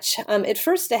pretty much at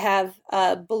first to have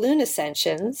balloon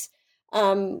ascensions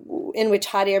in which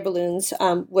hot air balloons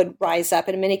would rise up.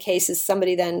 And in many cases,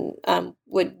 somebody then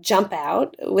would jump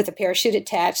out with a parachute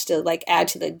attached to like add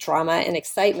to the drama and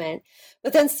excitement.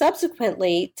 But then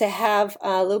subsequently to have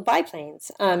little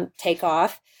biplanes take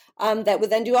off that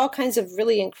would then do all kinds of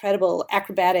really incredible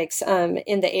acrobatics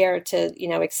in the air to,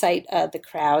 excite the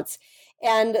crowds.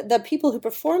 And the people who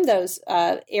performed those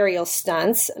aerial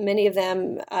stunts, many of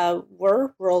them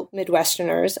were rural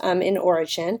Midwesterners in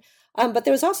origin. But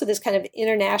there was also this kind of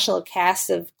international cast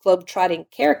of globe-trotting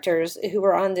characters who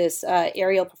were on this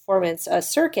aerial performance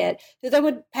circuit who then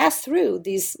would pass through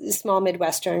these small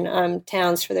Midwestern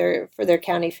towns for their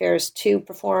county fairs to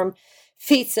perform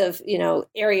feats of,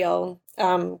 aerial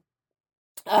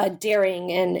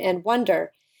daring and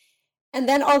wonder. And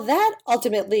then all that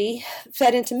ultimately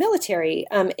fed into military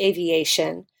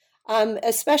aviation.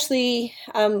 Especially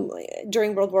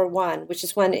during World War I, which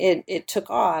is when it took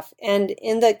off. And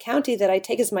in the county that I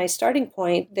take as my starting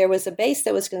point, there was a base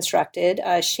that was constructed,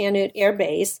 Chanute Air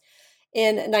Base,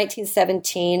 in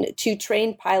 1917 to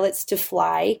train pilots to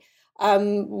fly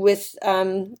with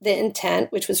the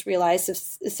intent, which was realized, of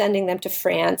sending them to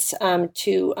France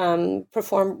to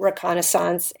perform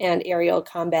reconnaissance and aerial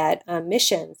combat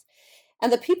missions.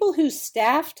 And the people who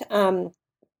staffed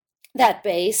that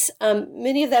base,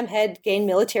 many of them had gained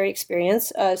military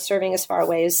experience serving as far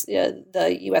away as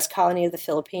the U.S. colony of the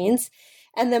Philippines.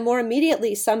 And then more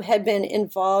immediately, some had been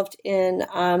involved in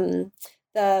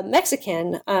the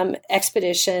Mexican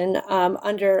expedition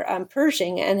under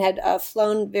Pershing and had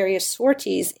flown various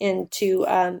sorties into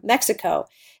Mexico.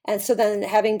 And so then,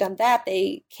 having done that,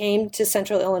 they came to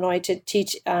Central Illinois to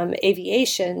teach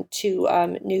aviation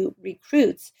to new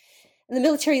recruits. And the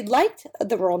military liked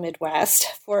the rural Midwest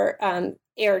for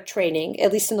air training,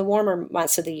 at least in the warmer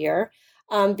months of the year,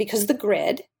 because of the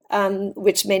grid.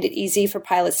 Which made it easy for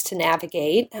pilots to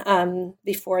navigate.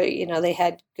 Before they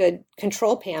had good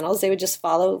control panels, they would just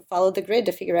follow the grid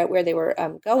to figure out where they were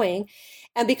going.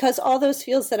 And because all those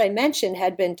fields that I mentioned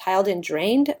had been tiled and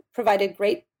drained, provided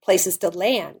great places to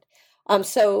land.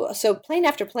 So plane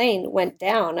after plane went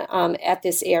down at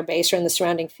this air base or in the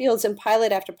surrounding fields, and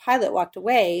pilot after pilot walked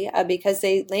away because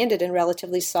they landed in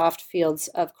relatively soft fields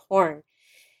of corn.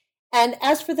 And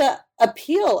as for the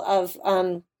appeal of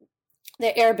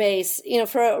the air base,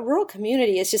 for a rural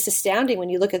community, it's just astounding when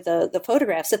you look at the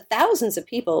photographs that thousands of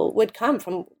people would come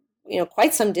from,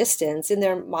 quite some distance in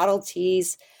their Model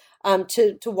Ts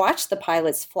to watch the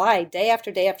pilots fly day after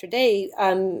day after day,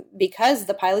 because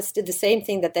the pilots did the same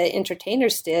thing that the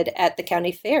entertainers did at the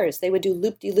county fairs. They would do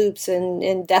loop-de-loops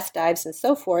and death dives and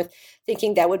so forth,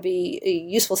 thinking that would be a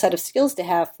useful set of skills to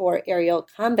have for aerial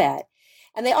combat.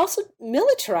 And they also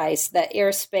militarized the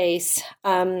airspace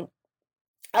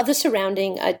of the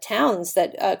surrounding towns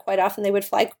that quite often they would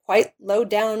fly quite low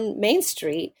down Main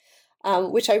Street,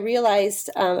 which I realized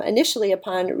initially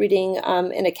upon reading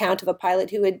an account of a pilot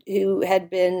who had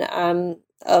been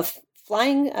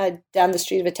flying down the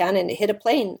street of a town and hit a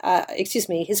plane.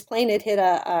 His plane had hit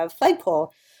a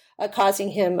flagpole, causing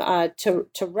him to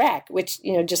wreck, which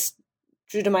just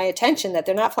drew to my attention that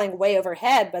they're not flying way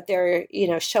overhead, but they're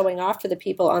showing off for the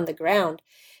people on the ground.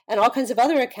 And all kinds of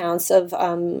other accounts of,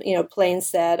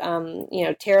 planes that,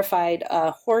 terrified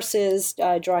horses,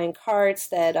 drawing carts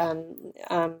that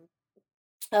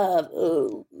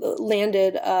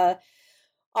landed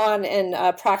on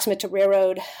and proximate to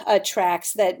railroad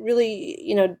tracks that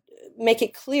really, make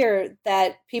it clear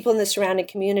that people in the surrounding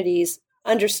communities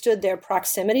understood their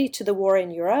proximity to the war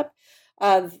in Europe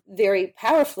very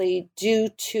powerfully due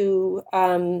to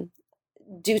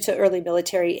early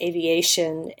military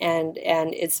aviation and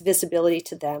its visibility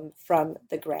to them from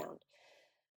the ground.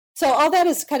 So all that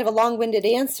is kind of a long-winded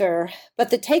answer, but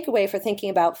the takeaway for thinking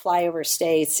about flyover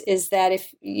states is that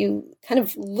if you kind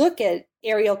of look at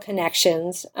aerial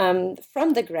connections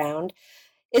from the ground,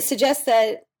 it suggests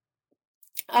that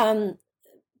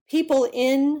people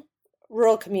in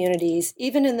rural communities,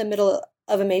 even in the middle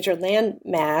of a major land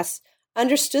mass,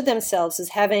 understood themselves as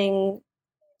having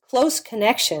close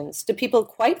connections to people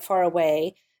quite far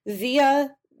away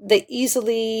via the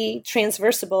easily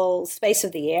transversible space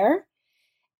of the air.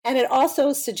 And it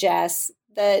also suggests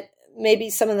that maybe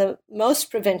some of the most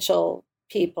provincial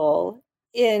people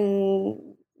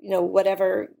in,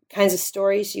 whatever kinds of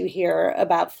stories you hear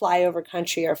about flyover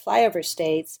country or flyover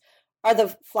states are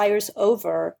the flyers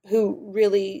over who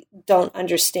really don't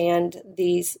understand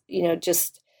these,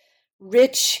 just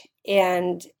rich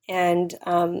and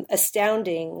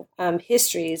astounding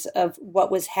histories of what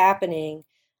was happening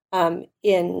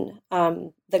in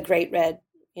the Great Red,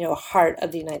 heart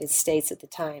of the United States at the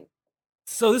time.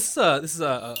 So this is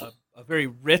a very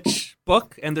rich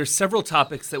book, and there's several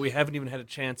topics that we haven't even had a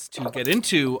chance to get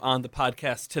into on the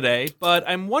podcast today. But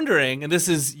I'm wondering, and this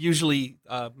is usually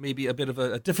maybe a bit of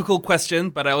a difficult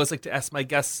question, but I always like to ask my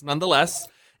guests nonetheless,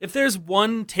 if there's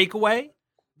one takeaway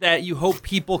that you hope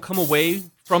people come away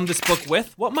from this book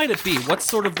with, what might it be? What's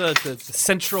sort of the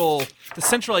central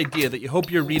idea that you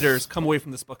hope your readers come away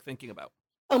from this book thinking about?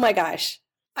 Oh my gosh.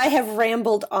 I have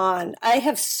rambled on. I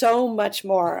have so much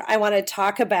more I want to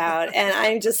talk about, and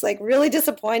I'm just really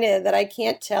disappointed that I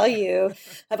can't tell you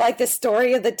about the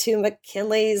story of the two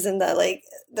McKinleys and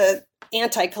the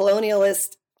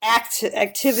anti-colonialist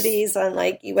activities on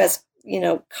U.S.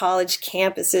 College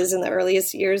campuses in the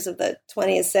earliest years of the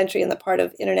 20th century on the part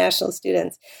of international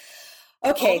students.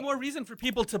 Okay. All the more reason for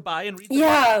people to buy and read the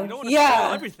book. You don't want to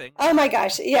spoil everything. Oh my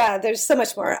gosh. Yeah, there's so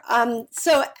much more.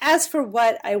 So as for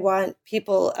what I want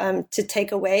people to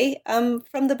take away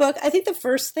from the book, I think the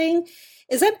first thing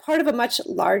is I'm part of a much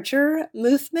larger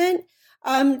movement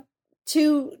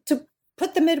to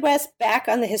put the Midwest back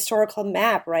on the historical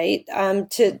map, right?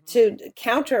 To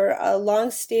counter a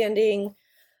longstanding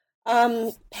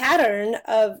pattern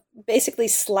of basically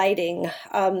slighting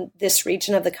this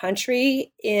region of the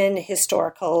country in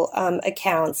historical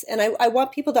accounts. And I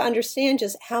want people to understand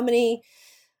just how many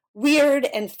weird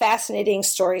and fascinating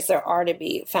stories there are to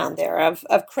be found there of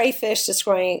crayfish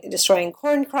destroying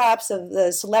corn crops, of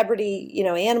the celebrity,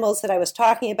 animals that I was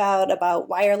talking about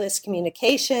wireless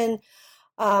communication,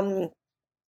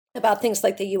 about things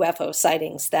like the UFO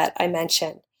sightings that I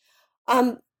mentioned.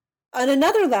 On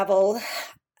another level,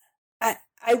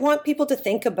 I want people to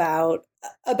think about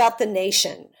the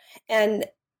nation and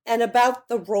about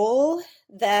the role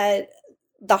that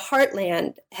the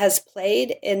heartland has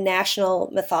played in national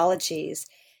mythologies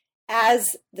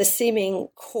as the seeming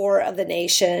core of the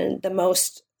nation, the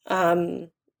most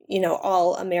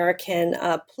all American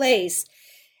place,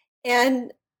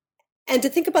 and to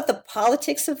think about the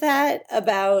politics of that,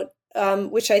 about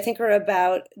which I think are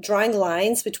about drawing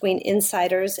lines between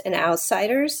insiders and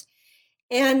outsiders,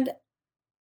 and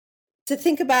to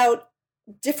think about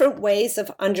different ways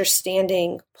of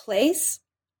understanding place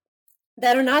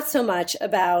that are not so much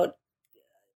about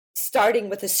starting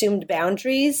with assumed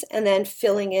boundaries and then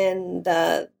filling in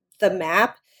the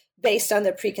map based on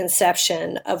the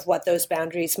preconception of what those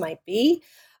boundaries might be,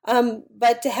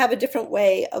 but to have a different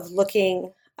way of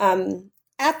looking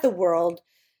at the world,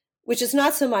 which is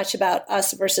not so much about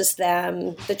us versus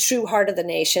them, the true heart of the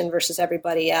nation versus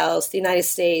everybody else, the United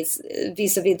States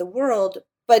vis-a-vis the world,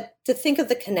 but to think of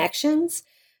the connections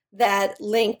that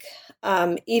link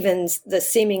even the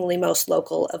seemingly most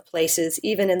local of places,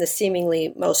 even in the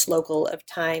seemingly most local of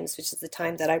times, which is the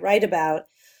time that I write about,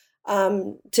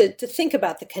 to think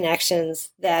about the connections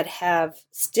that have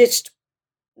stitched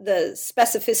the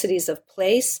specificities of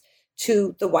place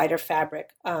to the wider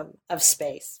fabric of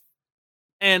space.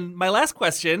 And my last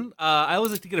question, I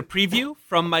always like to get a preview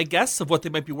from my guests of what they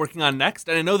might be working on next.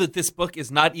 And I know that this book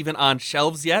is not even on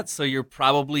shelves yet, so you're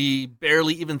probably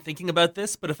barely even thinking about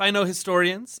this. But if I know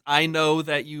historians, I know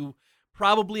that you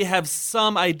probably have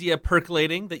some idea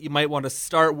percolating that you might want to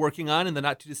start working on in the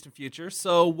not too distant future.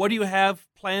 So what do you have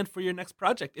planned for your next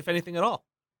project, if anything at all?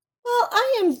 Well,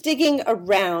 I am digging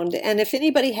around, and if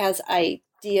anybody has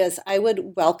ideas, I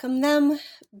would welcome them.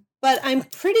 But I'm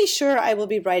pretty sure I will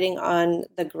be writing on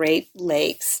the Great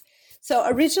Lakes. So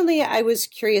originally I was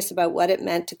curious about what it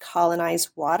meant to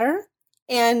colonize water,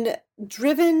 and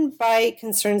driven by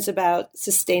concerns about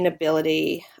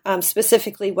sustainability,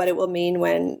 specifically what it will mean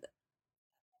when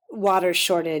water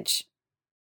shortages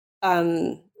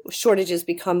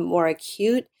become more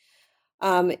acute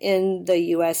in the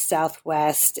U.S.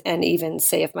 Southwest, and even,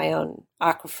 say, if my own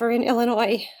aquifer in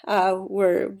Illinois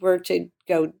were to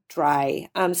go dry.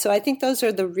 So I think those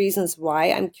are the reasons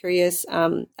why I'm curious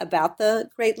about the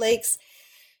Great Lakes.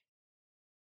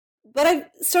 But I've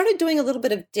started doing a little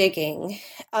bit of digging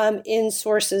in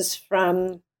sources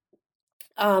from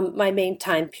my main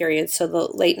time period, so the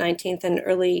late 19th and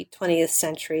early 20th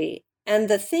century. And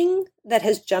the thing that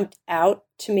has jumped out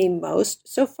to me most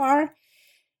so far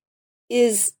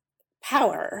is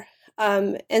power,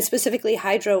 and specifically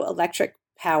hydroelectric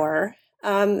power,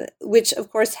 which of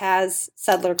course has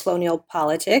settler colonial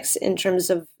politics in terms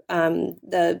of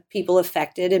the people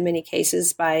affected in many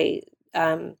cases by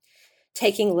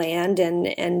taking land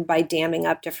and by damming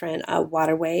up different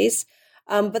waterways.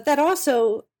 But that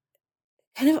also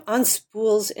kind of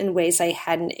unspools in ways I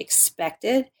hadn't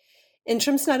expected, in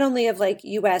terms not only of like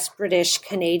U.S., British,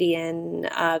 Canadian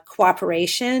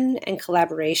cooperation and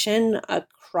collaboration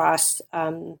across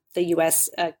the U.S.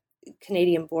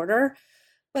 Canadian border,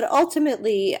 but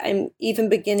ultimately I'm even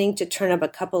beginning to turn up a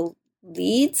couple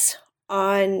leads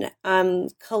on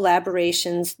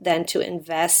collaborations then to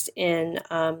invest in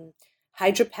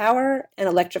hydropower and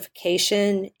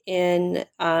electrification in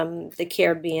the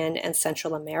Caribbean and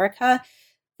Central America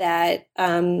that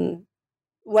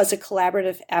was a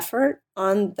collaborative effort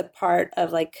on the part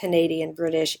of like Canadian,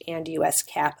 British, and U.S.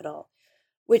 capital,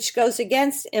 which goes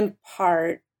against, in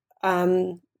part,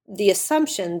 the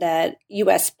assumption that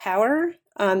U.S. power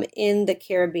in the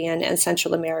Caribbean and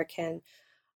Central American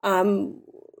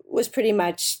was pretty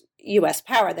much U.S.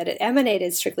 power, that it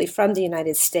emanated strictly from the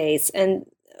United States. And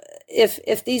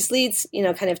if these leads,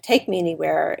 kind of take me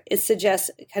anywhere, it suggests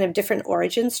kind of different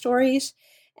origin stories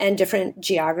and different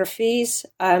geographies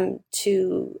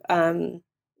to the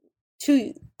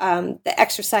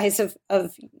exercise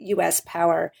of U.S.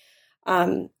 power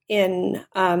in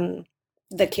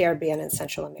the Caribbean and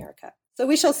Central America. So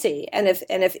we shall see. And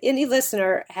if any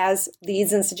listener has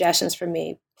leads and suggestions for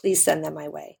me, please send them my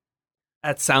way.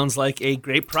 That sounds like a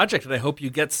great project, and I hope you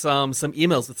get some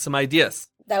emails with some ideas.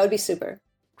 That would be super.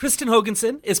 Kristen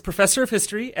Hoganson is professor of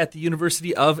history at the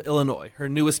University of Illinois. Her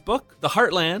newest book, The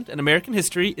Heartland, An American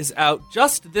History, is out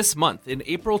just this month in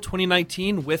April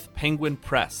 2019 with Penguin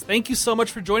Press. Thank you so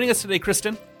much for joining us today,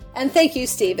 Kristen. And thank you,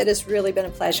 Steve. It has really been a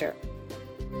pleasure.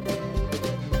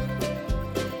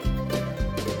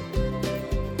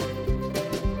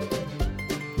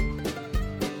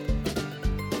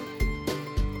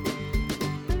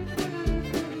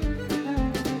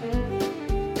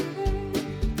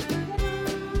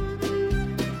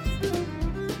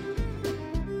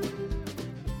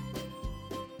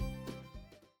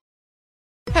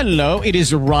 Hello, it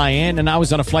is Ryan, and I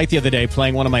was on a flight the other day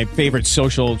playing one of my favorite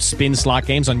social spin slot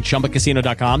games on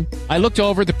ChumbaCasino.com. I looked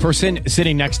over at the person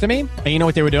sitting next to me, and you know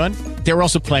what they were doing? They were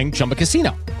also playing Chumba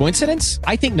Casino. Coincidence?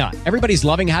 I think not. Everybody's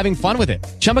loving having fun with it.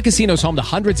 Chumba Casino is home to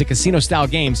hundreds of casino-style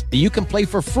games that you can play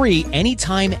for free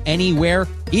anytime, anywhere,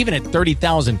 even at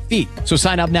 30,000 feet. So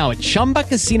sign up now at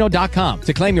ChumbaCasino.com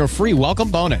to claim your free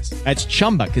welcome bonus. That's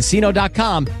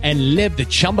ChumbaCasino.com and live the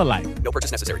Chumba life. No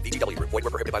purchase necessary. VGW Group. Void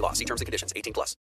where prohibited by law. See terms and conditions. 18+.